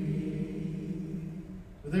free.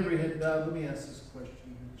 With every head bowed, let me ask this question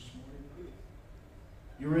here this morning.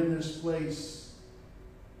 You're in this place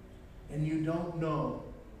and you don't know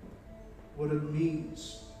what it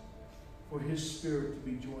means for his spirit to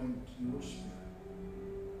be joined to your spirit,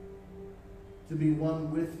 to be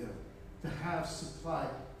one with him, to have supply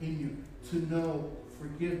in you, to know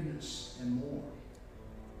forgiveness and more.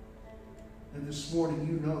 And this morning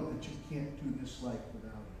you know that you can't do this life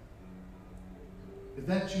without him. If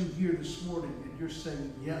that's you here this morning and you're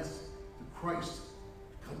saying yes to Christ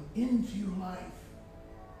come into your life.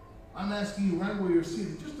 I'm asking you right where you're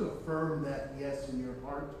seated just to affirm that yes in your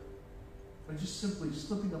heart by just simply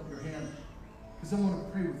slipping up your hand, because I want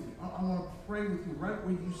to pray with you. I want to pray with you right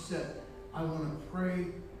where you said. I want to pray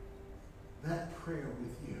that prayer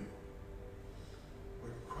with you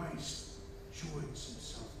where Christ joins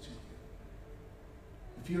himself to you.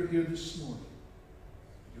 If you're here this morning,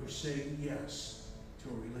 you're saying yes to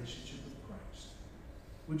a relationship with Christ.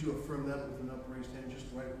 Would you affirm that with an upraised hand just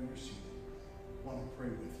right where you're seated? I want to pray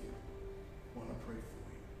with you. I want to pray for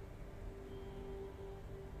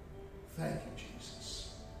you. Thank you,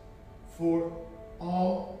 Jesus, for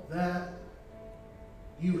all that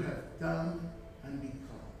you have done and become.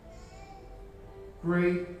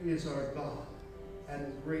 Great is our God,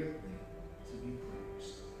 and greatly to be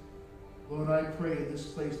praised. Lord, I pray in this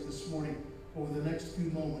place this morning, over the next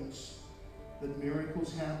few moments, that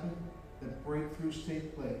miracles happen, that breakthroughs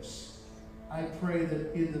take place. I pray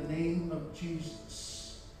that in the name of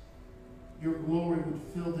Jesus, your glory would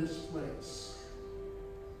fill this place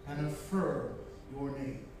and affirm your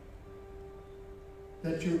name.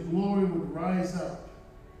 That your glory would rise up.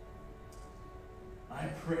 I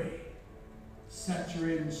pray,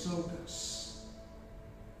 saturate and soak us.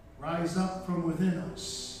 Rise up from within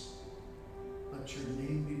us. Let your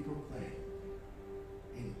name be proclaimed.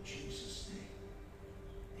 In Jesus' name,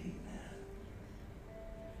 amen.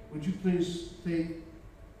 Would you please take the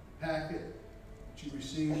packet that you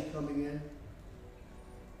received coming in?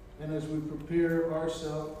 And as we prepare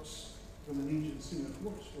ourselves from the need you to sing a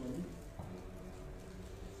chorus for me.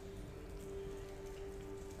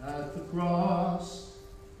 At the cross,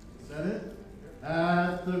 is that it?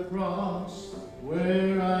 At the cross,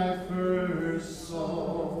 where I first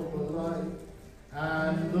saw the light,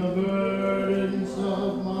 and the burdens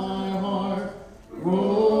of my heart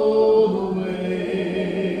rolled away.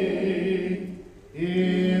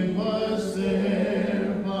 It was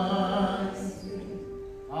there by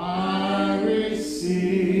I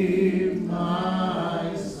received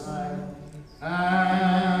my sight,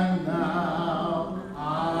 and now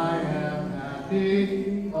I am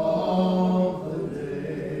happy all the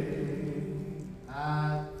day.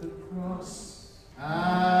 At the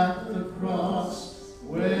cross,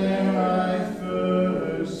 where I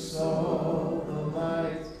first saw the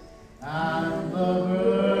light, and the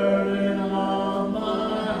burden of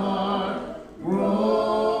my heart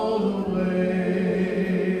rolled away.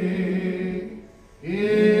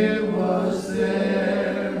 It was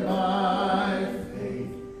there by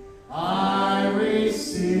faith I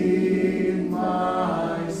received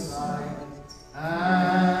my sight,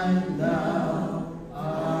 and now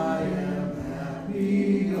I am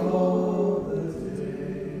happy all the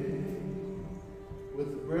day. With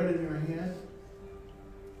the bread in your hand,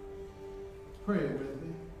 pray it with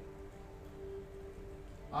me.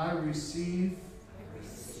 I receive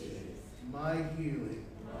my healing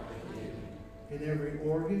in every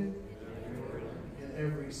organ, in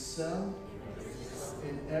every cell,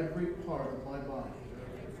 in every part of my body.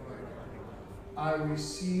 I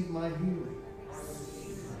receive my healing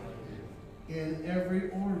in every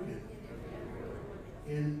organ,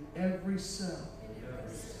 in every cell,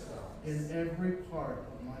 in every part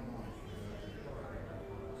of my body.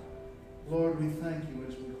 Lord, we thank you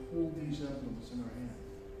as we hold these emblems in our hand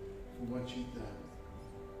for what you've done.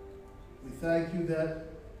 We thank you that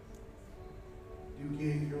you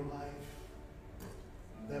gave your life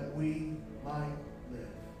that we might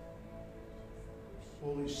live.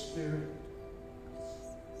 Holy Spirit,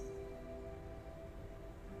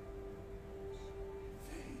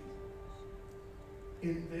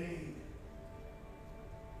 invade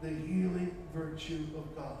the healing virtue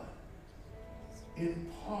of God.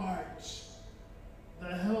 Impart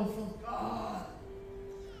the health of God.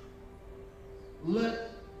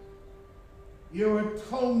 Let your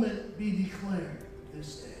atonement be declared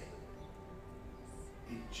this day.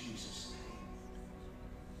 In Jesus'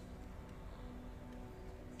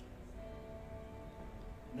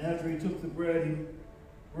 name. And after he took the bread, he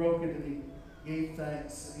broke it and he gave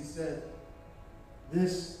thanks. And he said,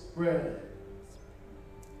 this bread,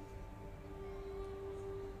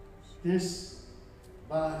 this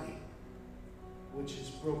body, which is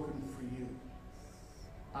broken for you,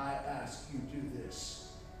 I ask you do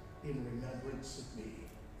this in remembrance of me.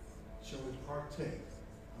 Shall we partake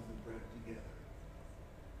of the bread together?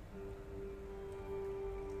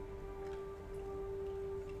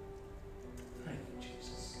 Thank you,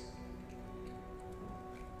 Jesus.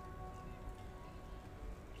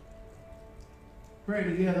 Pray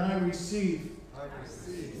together. I receive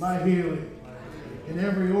my healing in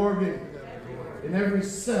every organ, in every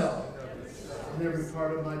cell, in every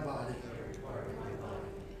part of my body.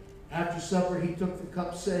 After supper, he took the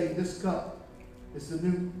cup, saying, "This cup is the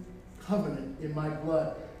new covenant in my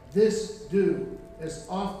blood. This do as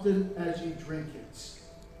often as you drink it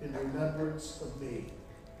in remembrance of me."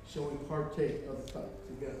 Shall we partake of the cup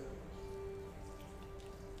together?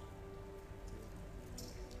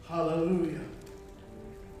 Hallelujah.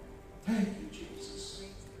 Thank you, Jesus.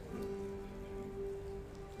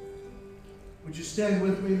 Would you stand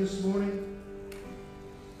with me this morning?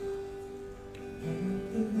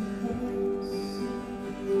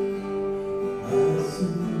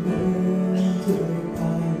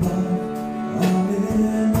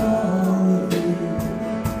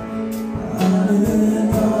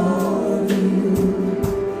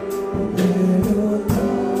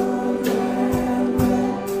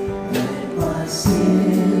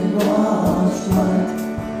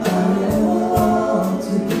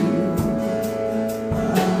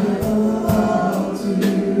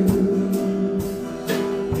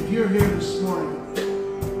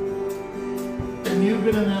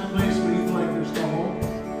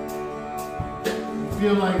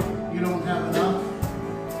 Feel like you don't have enough.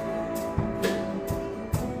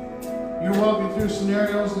 You're walking through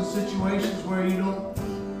scenarios and situations where you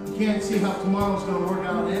can't see how tomorrow's going to work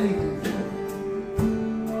out anything.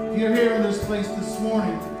 If you're here in this place this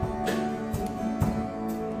morning,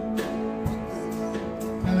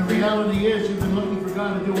 and the reality is you've been looking for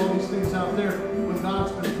God to do all these things out there when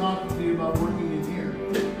God's been talking to you about working in here,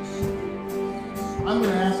 I'm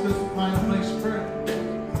going to ask us to find a place of prayer.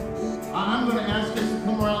 I'm going to ask us to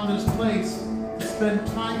come around this place to spend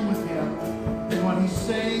time with Him in what He's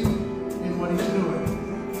saying and what He's doing.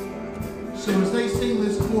 So as they sing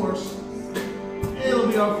this chorus, it'll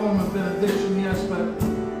be our form of benediction, yes, but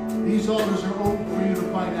these altars are open for you to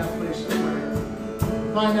find that place of prayer.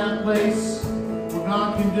 Find that place where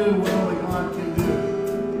God can do what only God can do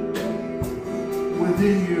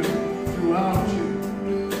within you, throughout you,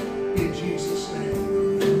 in Jesus' name.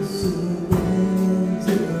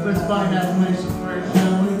 Let's find that place of prayer,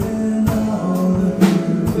 shall we?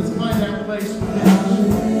 Let's find that place within us.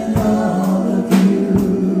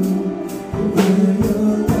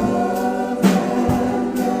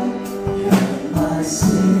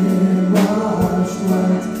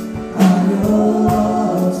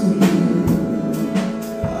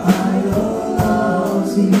 I belong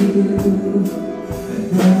to you.